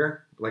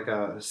trigger, like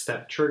a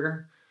step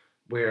trigger,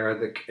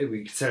 where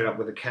we set it up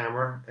with a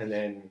camera and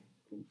then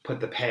put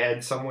the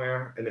pad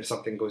somewhere, and if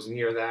something goes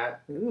near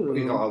that, Ooh.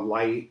 either a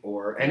light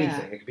or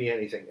anything, Yeah. it could be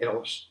anything,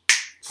 it'll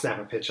snap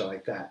a picture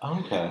like that.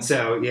 Okay.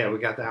 So yeah, we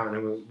got that one,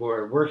 and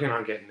we're working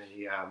on getting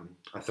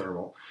a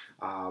thermal.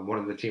 One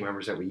of the team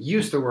members that we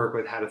used to work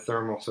with had a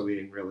thermal, so we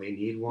didn't really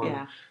need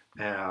one.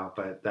 Yeah.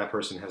 But that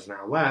person has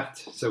now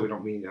left, so we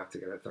don't mean to have to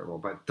get a thermal.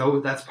 But though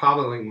that's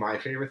probably my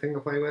favorite thing to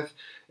play with.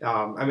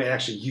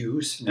 Actually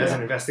use as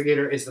an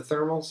investigator is the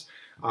thermals,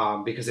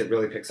 because it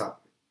really picks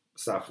up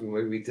stuff. And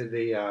we did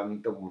the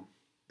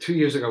 2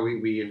 years ago,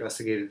 we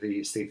investigated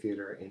the State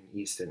Theater in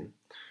Easton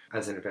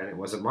as an event. It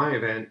wasn't my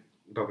event,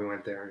 but we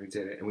went there and we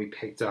did it, and we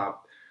picked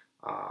up.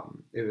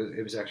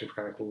 It was actually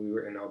kind of cool. We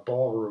were in a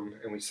ballroom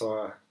and we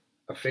saw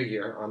a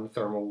figure on the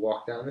thermal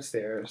walk down the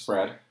stairs.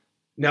 Fred.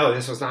 No,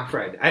 this was not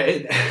Fred.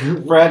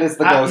 Fred is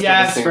the ghost.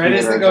 Yes, of the Fred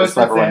is the ghost.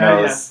 So everyone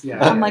there. knows.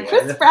 Yeah. I'm like,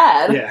 who's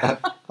Fred?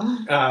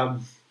 Yeah.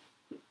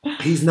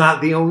 He's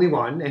not the only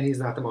one, and he's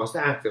not the most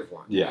active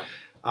one. Yeah.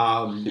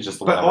 He's just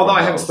the but one although I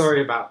everyone have a knows.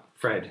 story about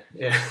Fred,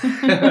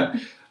 yeah.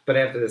 But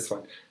after this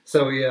one,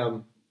 so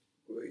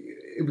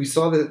we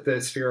saw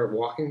the spirit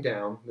walking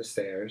down the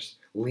stairs,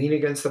 lean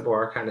against the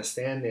bar, kind of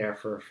stand there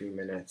for a few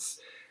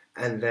minutes,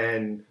 and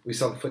then we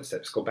saw the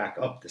footsteps go back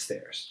up the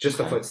stairs, just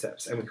the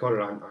footsteps, and we caught it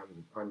on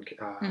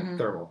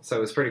thermal. So it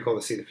was pretty cool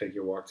to see the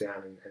figure walk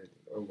down and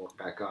walk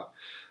back up.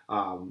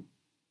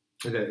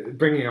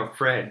 Bringing up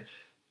Fred.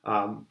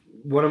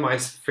 One of my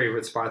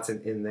favorite spots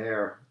in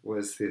there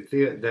was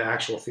the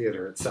actual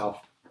theater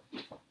itself,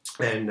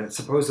 and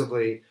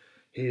supposedly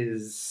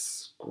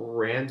his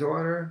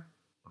granddaughter,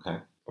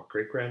 or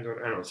great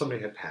granddaughter, I don't know,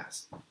 somebody had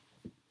passed,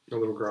 a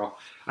little girl.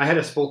 I had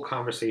a full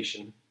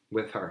conversation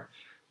with her.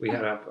 We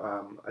had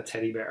a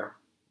teddy bear.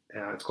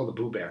 It's called a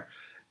Boo Bear,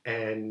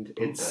 and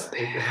it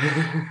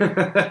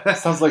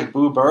sounds like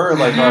Boo Burr,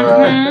 like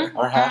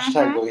our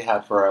hashtag that we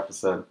had for our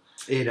episode.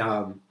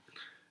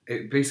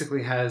 It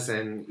basically has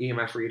an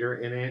EMF reader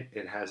in it.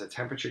 It has a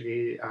temperature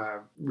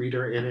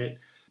reader in it,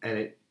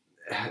 and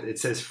it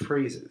says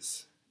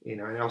phrases, and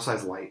it also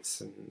has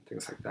lights and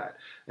things like that.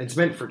 And it's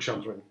meant for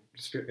children,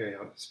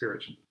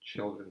 spirit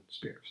children.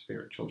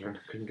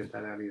 I couldn't get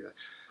that out either.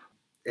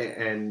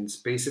 And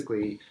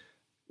basically,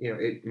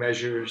 it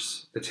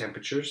measures the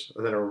temperatures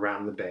that are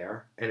around the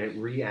bear, and it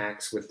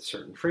reacts with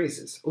certain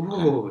phrases.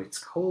 Ooh, it's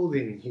cold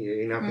in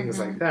here, things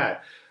like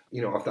that.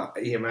 If the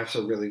EMFs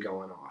are really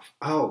going off.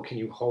 Oh, can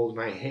you hold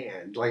my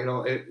hand?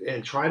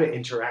 And try to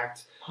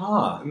interact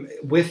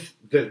with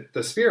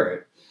the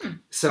spirit.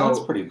 So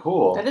that's pretty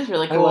cool. That is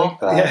really cool. I like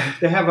that.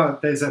 Yeah,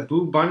 there's a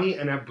Boo Bunny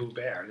and a Boo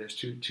Bear. There's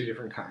two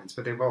different kinds,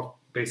 but they both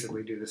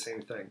basically do the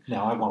same thing.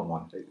 Now I want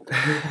one.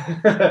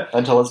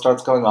 Until it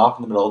starts going off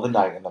in the middle of the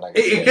night, and then I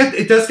get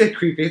it does get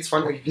creepy. It's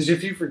fun because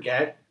if you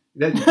forget,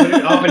 then you put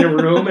it up in a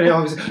room, and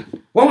all of a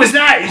sudden, what was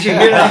that? You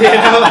hear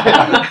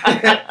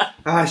that?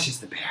 She's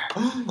the bear.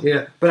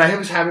 Yeah, but I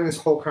was having this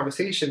whole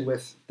conversation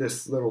with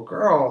this little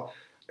girl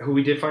who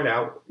we did find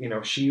out,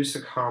 she used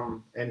to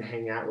come and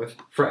hang out with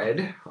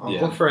Fred,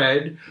 Uncle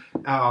Fred,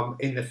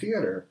 in the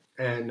theater.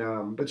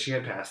 And but she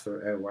had passed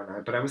at one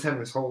night. But I was having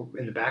this whole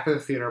in the back of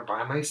the theater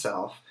by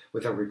myself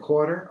with a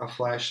recorder, a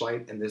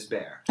flashlight, and this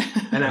bear.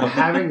 And I'm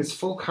having this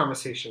full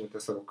conversation with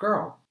this little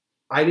girl.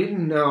 I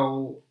didn't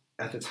know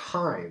at the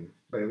time,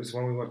 but it was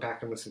when we went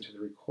back and listened to the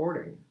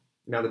recording.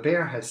 Now the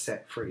bear has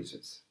set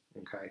phrases.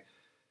 Okay,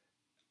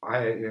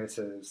 it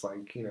says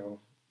like, can you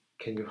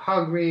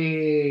hug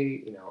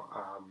me?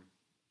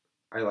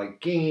 I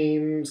like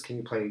games. Can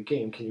you play a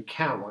game? Can you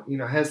count one? It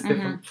has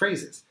different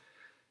phrases.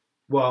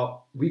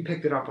 Well, we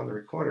picked it up on the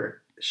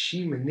recorder.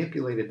 She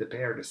manipulated the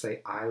bear to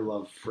say, "I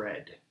love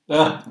Fred."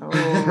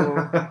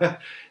 Oh.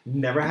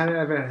 Never had it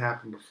ever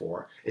happen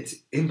before. It's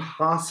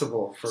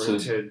impossible for it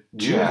to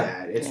do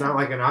that. It's not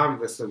like an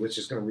obvious that was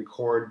just going to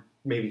record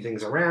maybe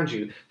things around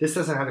you. This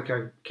doesn't have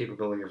the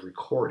capability of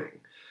recording.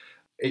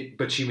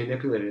 But she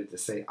manipulated it to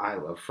say, "I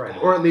love Fred,"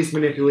 or at least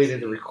manipulated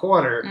the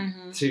recorder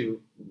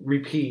to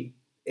repeat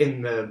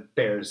in the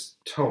bear's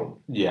tone.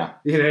 Yeah.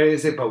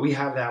 But we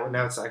have that one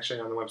now. It's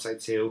actually on the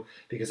website too,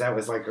 because that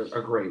was like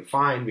a great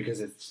find, because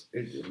it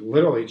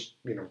literally,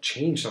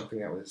 changed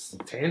something that was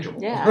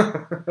tangible.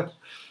 Yeah.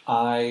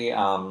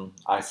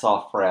 I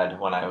saw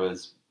Fred when I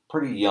was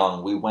pretty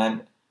young. We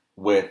went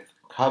with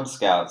Cub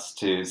Scouts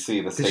to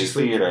see the State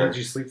Theater. Did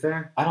you sleep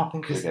there? I don't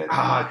think we did.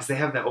 Because they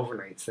have the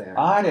overnights there.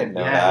 I didn't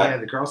know that. Yeah,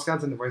 the Girl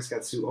Scouts and the Boy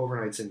Scouts do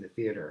overnights in the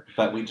theater.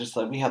 But we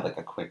had like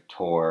a quick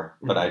tour.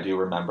 But I do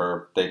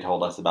remember they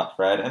told us about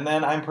Fred, and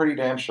then I'm pretty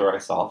damn sure I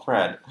saw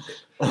Fred.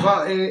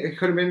 Well, it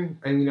could have been,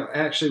 and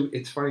actually,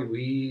 it's funny.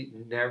 We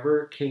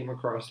never came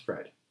across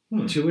Fred.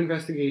 2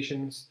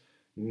 investigations.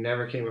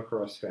 Never came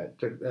across Fred.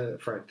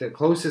 The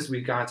closest we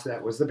got to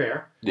that was the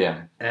bear.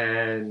 Yeah.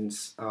 And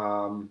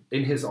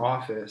in his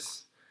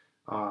office,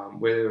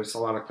 where there was a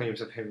lot of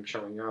claims of him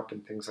showing up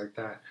and things like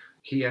that.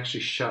 He actually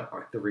shut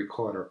the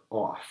recorder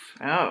off.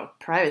 Oh,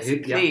 privacy,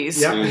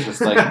 please. So he was just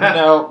like,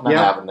 no, not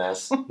having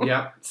this.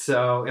 Yep.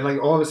 So, and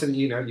like all of a sudden,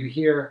 you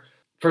hear,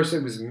 first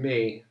it was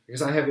me,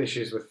 because I have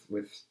issues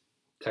with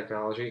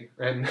technology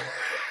and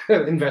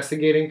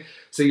investigating.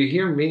 So you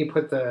hear me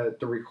put the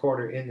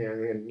recorder in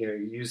there, and you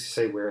usually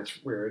say where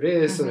it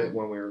is, so that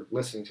when we're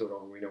listening to it,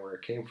 we know where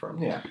it came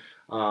from. Yeah.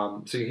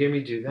 So you hear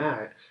me do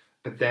that,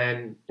 but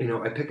then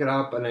I pick it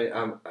up and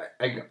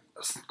I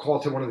call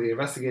to one of the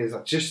investigators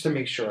just to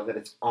make sure that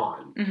it's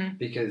on,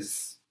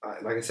 because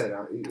like I said,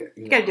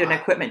 you got to do an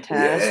equipment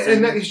test,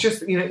 and it's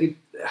just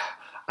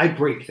I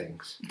break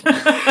things.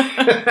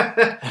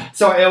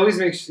 So I always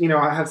make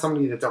I have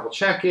somebody to double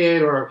check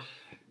it or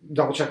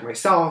double check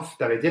myself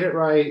that I did it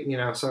right.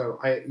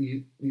 So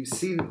you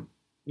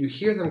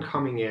hear them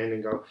coming in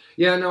and go,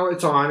 yeah, no,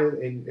 it's on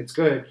and it's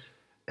good,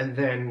 and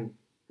then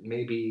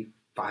maybe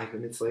 5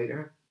 minutes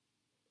later,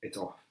 it's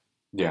off.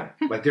 Yeah,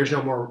 like there's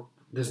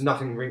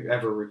nothing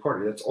ever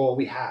recorded. That's all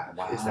we have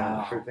is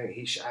that thing.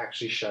 He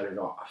actually shut it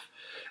off.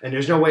 And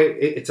there's no way,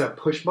 it's a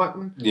push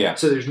button. Yeah.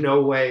 So there's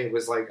no way it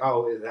was like,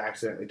 oh, it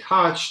accidentally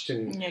touched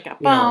and you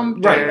got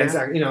bumped. Right,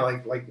 exactly.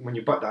 Like when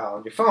you butt dial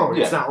on your phone,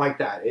 Yeah. it's not like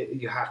that.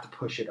 You have to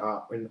push it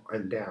up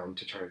and down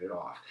to turn it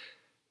off.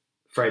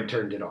 Fred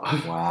turned it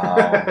off.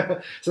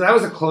 Wow. So that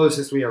was the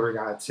closest we ever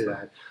got to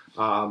that.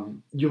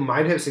 You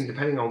might have seen,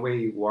 depending on where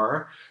you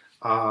were,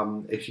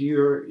 if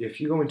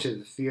you go into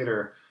the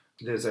theater,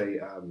 there's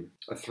a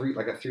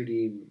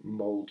 3D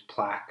mold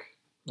plaque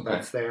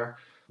that's there.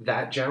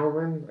 That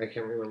gentleman, I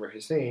can't remember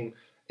his name,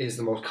 is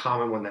the most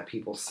common one that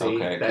people see.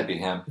 Okay, it could be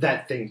him.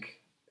 That think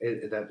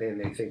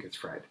they think it's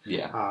Fred.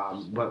 Yeah.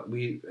 But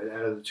we,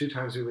 out of the 2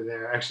 times we were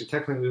there, actually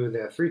technically we were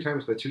there 3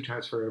 times, but 2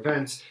 times for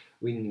events,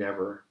 we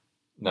never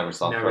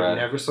saw Fred.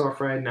 Never saw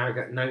Fred.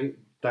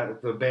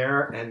 That the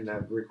bear and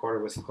the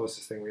recorder was the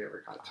closest thing we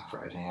ever got to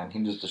Fred. Man, he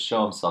needs to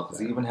show himself because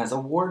he even has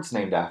awards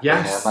named after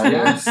yes, him.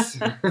 Yes.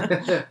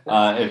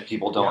 If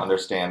people don't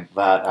understand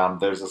that,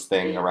 there's this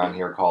thing around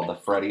here called the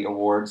Freddie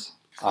Awards,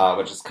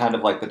 which is kind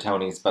of like the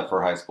Tonys, but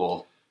for high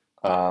school.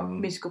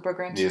 Musical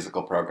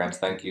programs.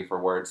 Thank you for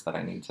words that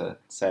I need to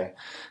say.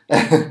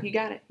 You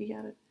got it.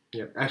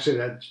 Yeah, actually,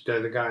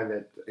 the guy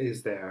that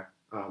is there,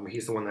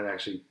 he's the one that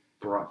actually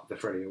brought the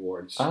Freddie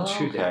Awards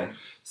to them.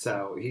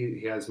 So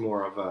he has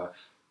more of a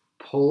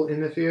pull in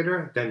the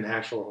theater than the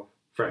actual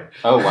Fred.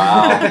 Oh,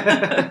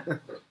 wow.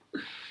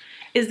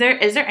 Is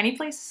there any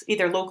place,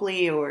 either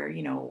locally or,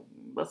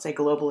 let's say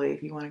globally,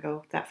 if you want to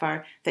go that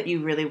far, that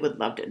you really would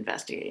love to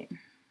investigate?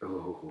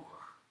 Ooh.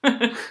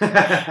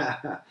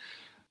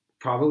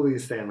 Probably the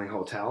Stanley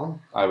Hotel.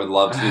 I would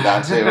love to do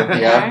that too.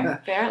 Yeah.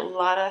 Fair. A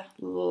lot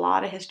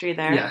of history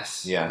there.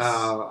 Yes.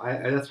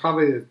 That's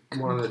probably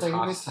one of the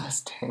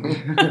tops.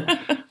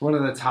 One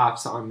of the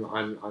tops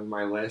on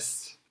my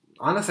list.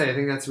 Honestly, I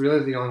think that's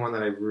really the only one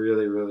that I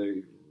really,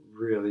 really,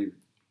 really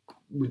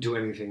would do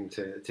anything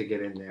to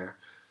get in there.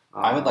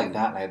 I would like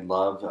that, and I'd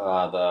love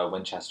the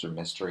Winchester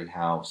Mystery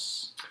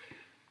House.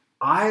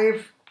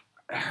 I've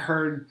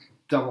heard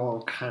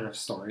double kind of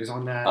stories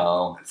on that.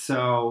 Oh.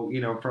 So,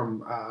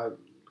 from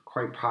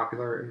quite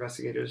popular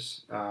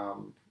investigators,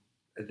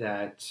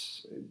 that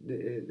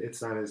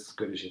it's not as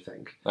good as you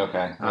think.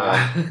 Okay.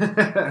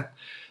 Yeah.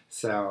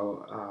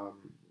 So,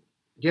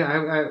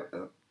 I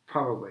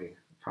probably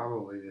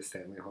the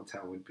Stanley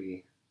Hotel would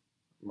be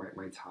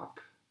my top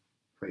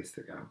place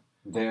to go.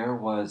 There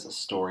was a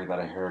story that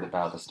I heard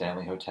about the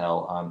Stanley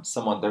Hotel.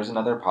 There's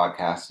another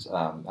podcast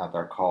out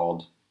there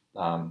called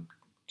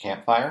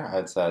Campfire.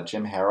 It's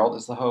Jim Harold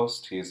is the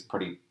host. He's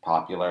pretty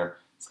popular.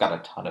 He's got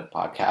a ton of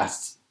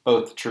podcasts,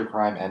 both true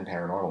crime and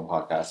paranormal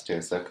podcasts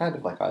too. So kind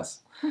of like us.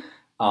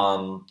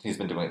 He's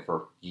been doing it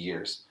for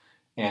years,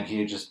 and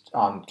he just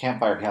on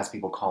Campfire he has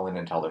people call in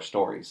and tell their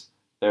stories.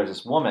 There's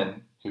this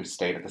woman who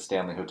stayed at the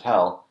Stanley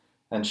Hotel,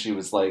 and she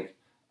was like,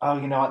 "Oh,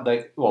 you know what?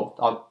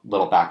 A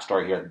little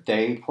backstory here.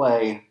 They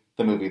play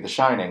the movie The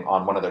Shining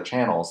on one of their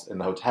channels in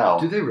the hotel.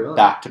 Do they really?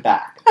 Back to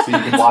back. So you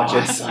can watch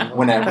it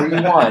whenever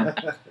you want."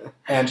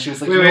 And she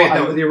was like,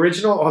 the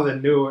original or the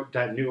newer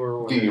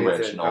one? The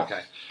original.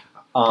 Okay.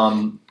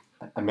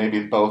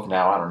 Maybe both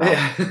now, I don't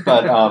know.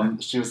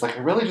 But she was like, "I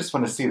really just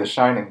want to see the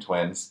Shining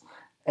twins."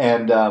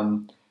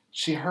 And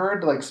she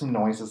heard like some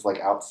noises like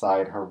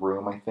outside her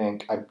room, I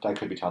think. I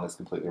could be telling this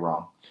completely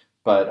wrong.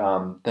 But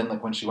then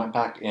like when she went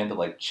back in to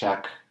like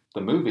check the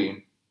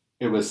movie,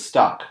 it was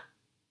stuck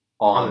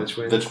on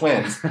the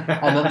twins.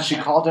 And then she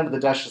called into the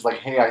desk. She's like,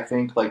 "Hey, I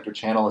think like your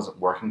channel isn't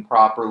working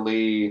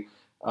properly.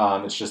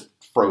 It's just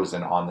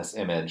frozen on this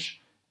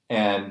image."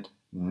 And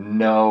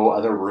no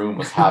other room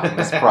was having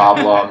this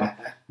problem.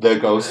 The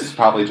ghosts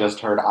probably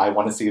just heard, "I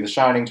want to see the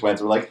Shining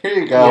twins." We're like, "Here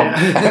you go."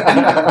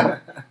 Yeah,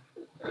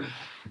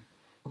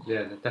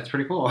 yeah, that's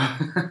pretty cool.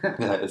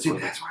 That's why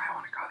I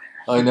want to go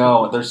there. I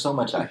know. There's so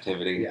much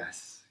activity.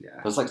 Yes. Yeah.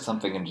 There's like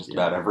something in just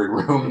about every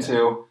room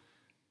too.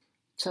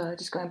 So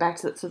just going back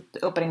to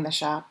opening the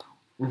shop.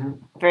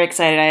 Mm-hmm. Very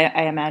excited,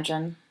 I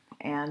imagine.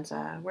 And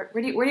where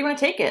do you want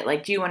to take it?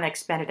 Like, do you want to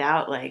expand it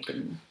out? Like,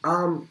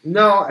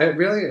 No, it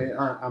really,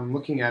 I'm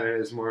looking at it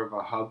as more of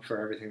a hub for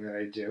everything that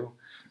I do.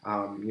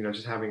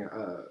 Just having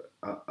a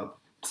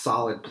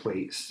solid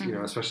place,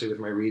 Mm-hmm. especially with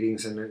my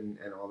readings and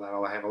all that.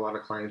 I have a lot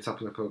of clients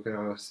up in the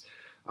Poconos,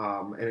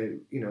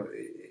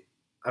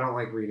 I don't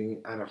like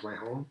reading out of my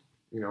home,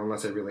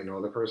 unless I really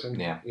know the person.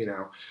 Yeah.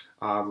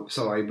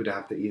 So I would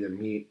have to either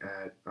meet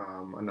at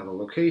another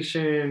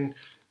location,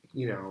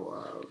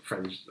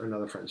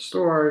 another friend's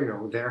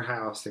store, their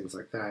house, things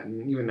like that.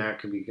 And even that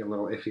could be a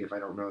little iffy if I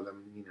don't know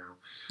them, You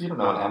don't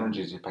know what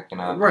energies you're picking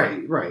up.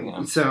 Right.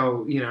 Yeah.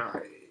 So,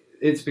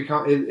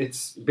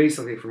 it's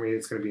basically for me,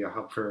 it's going to be a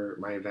hub for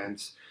my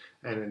events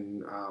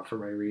and for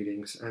my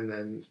readings. And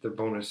then the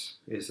bonus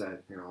is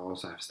that, I'll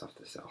also have stuff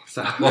to sell.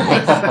 So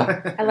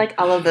I like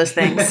all of those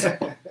things.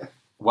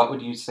 What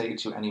would you say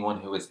to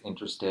anyone who is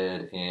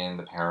interested in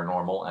the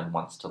paranormal and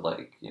wants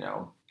to,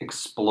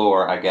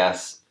 explore, I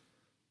guess?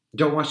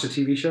 Don't watch the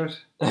TV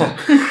shows.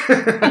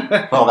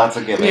 Well, that's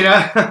a given.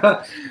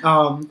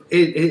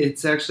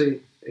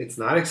 It's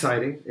not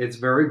exciting. It's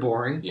very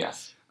boring.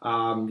 Yes.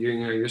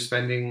 You're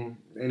spending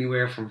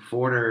anywhere from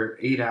 4 to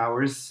 8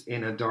 hours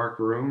in a dark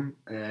room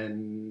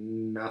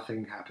and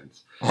nothing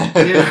happens.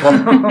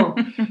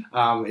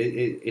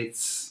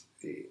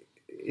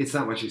 It's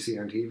not what you see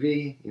on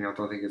TV.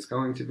 Don't think it's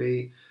going to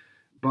be,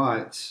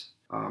 but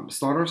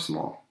start off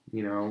small.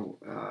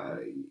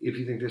 If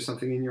you think there's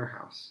something in your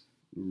house,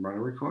 run a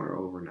recorder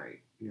overnight.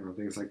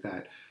 Things like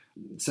that.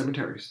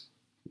 Cemeteries.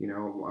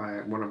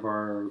 One of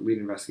our lead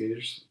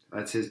investigators,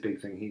 that's his big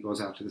thing. He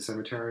goes out to the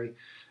cemetery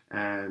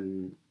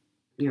and,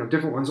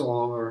 different ones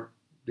all over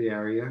the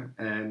area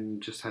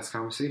and just has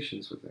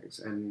conversations with things.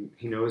 And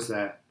he knows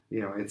that,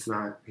 he's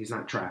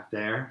not trapped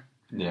there.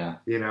 Yeah.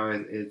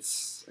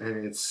 It's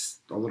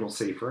a little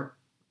safer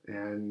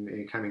and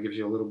it kind of gives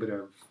you a little bit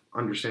of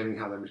understanding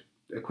how the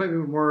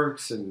equipment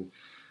works and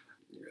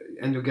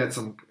you'll get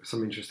some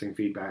interesting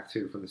feedback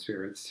too from the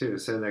spirits too.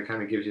 So that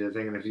kind of gives you the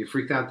thing. And if you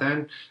freaked out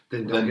then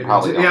don't get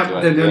into it.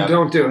 Then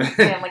don't do it.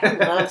 Yeah, I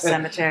love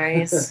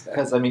cemeteries.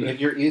 Because if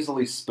you're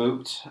easily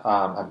spooked,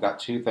 I've got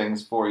 2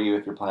 things for you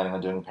if you're planning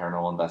on doing a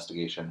paranormal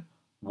investigation.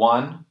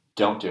 1,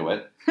 don't do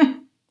it.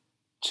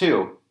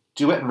 2,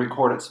 do it and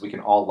record it so we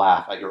can all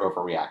laugh at your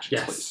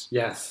overreactions, please.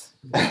 Yes.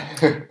 I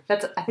think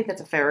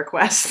that's a fair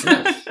request.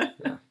 Yes.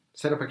 Yeah.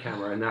 Set up a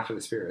camera and not for the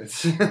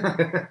spirits.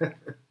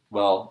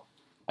 Well,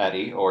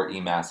 Eddie, or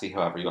E. Massey,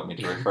 however you want me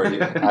to refer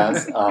you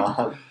as,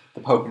 the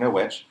Pocono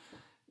Witch,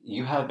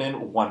 you have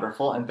been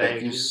wonderful, and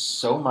thank you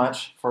so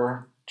much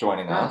for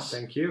joining us.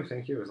 Thank you.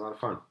 It was a lot of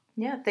fun.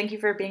 Yeah, thank you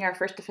for being our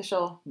first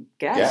official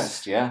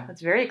guest. Yeah.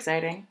 That's very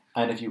exciting.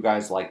 And if you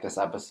guys like this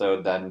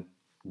episode, then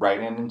write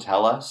in and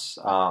tell us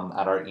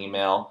at our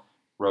email,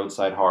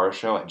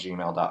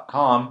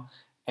 roadsidehorrorshow@gmail.com,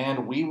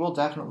 and we will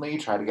definitely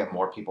try to get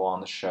more people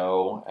on the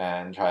show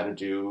and try to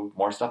do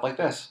more stuff like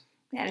this.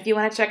 And if you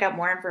want to check out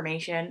more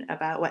information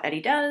about what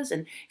Eddie does,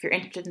 and if you're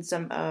interested in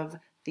some of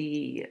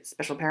the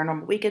special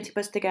paranormal weekends he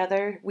puts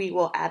together, we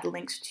will add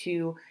links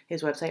to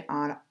his website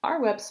on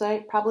our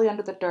website, probably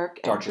under the Dark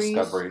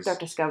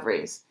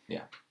Discoveries.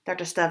 Yeah. Dark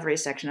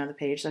Discoveries section of the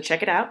page, so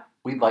check it out.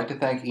 We'd like to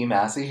thank E.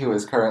 Massey, who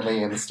is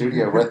currently in the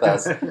studio with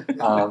us.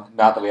 Not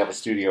that we have a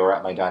studio or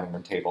at my dining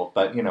room table,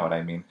 but you know what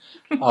I mean.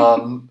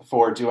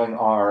 For doing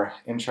our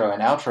intro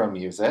and outro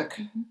music.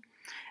 Mm-hmm.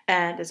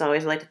 And as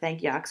always, I'd like to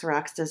thank Yax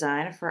Rocks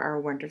Design for our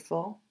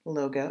wonderful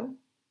logo.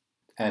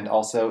 And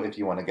also, if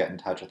you want to get in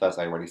touch with us,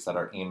 I already said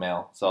our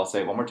email. So I'll say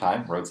it one more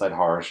time,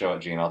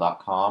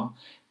 roadsidehorrorshow@gmail.com.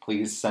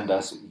 Please send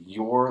us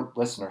your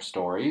listener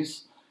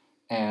stories.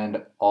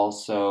 And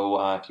also,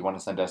 if you want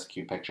to send us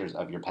cute pictures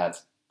of your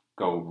pets,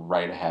 go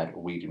right ahead.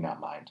 We do not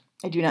mind.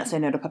 I do not say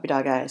no to puppy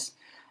dog eyes.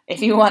 If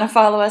you want to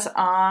follow us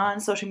on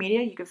social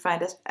media, you can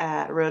find us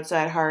at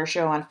Roadside Horror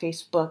Show on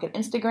Facebook and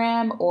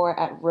Instagram, or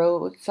at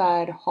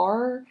Roadside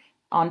Horror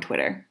on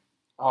Twitter.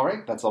 All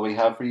right, that's all we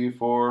have for you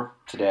for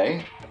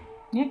today.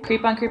 Yeah,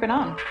 creep on creeping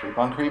on. Keep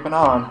on creeping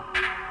on.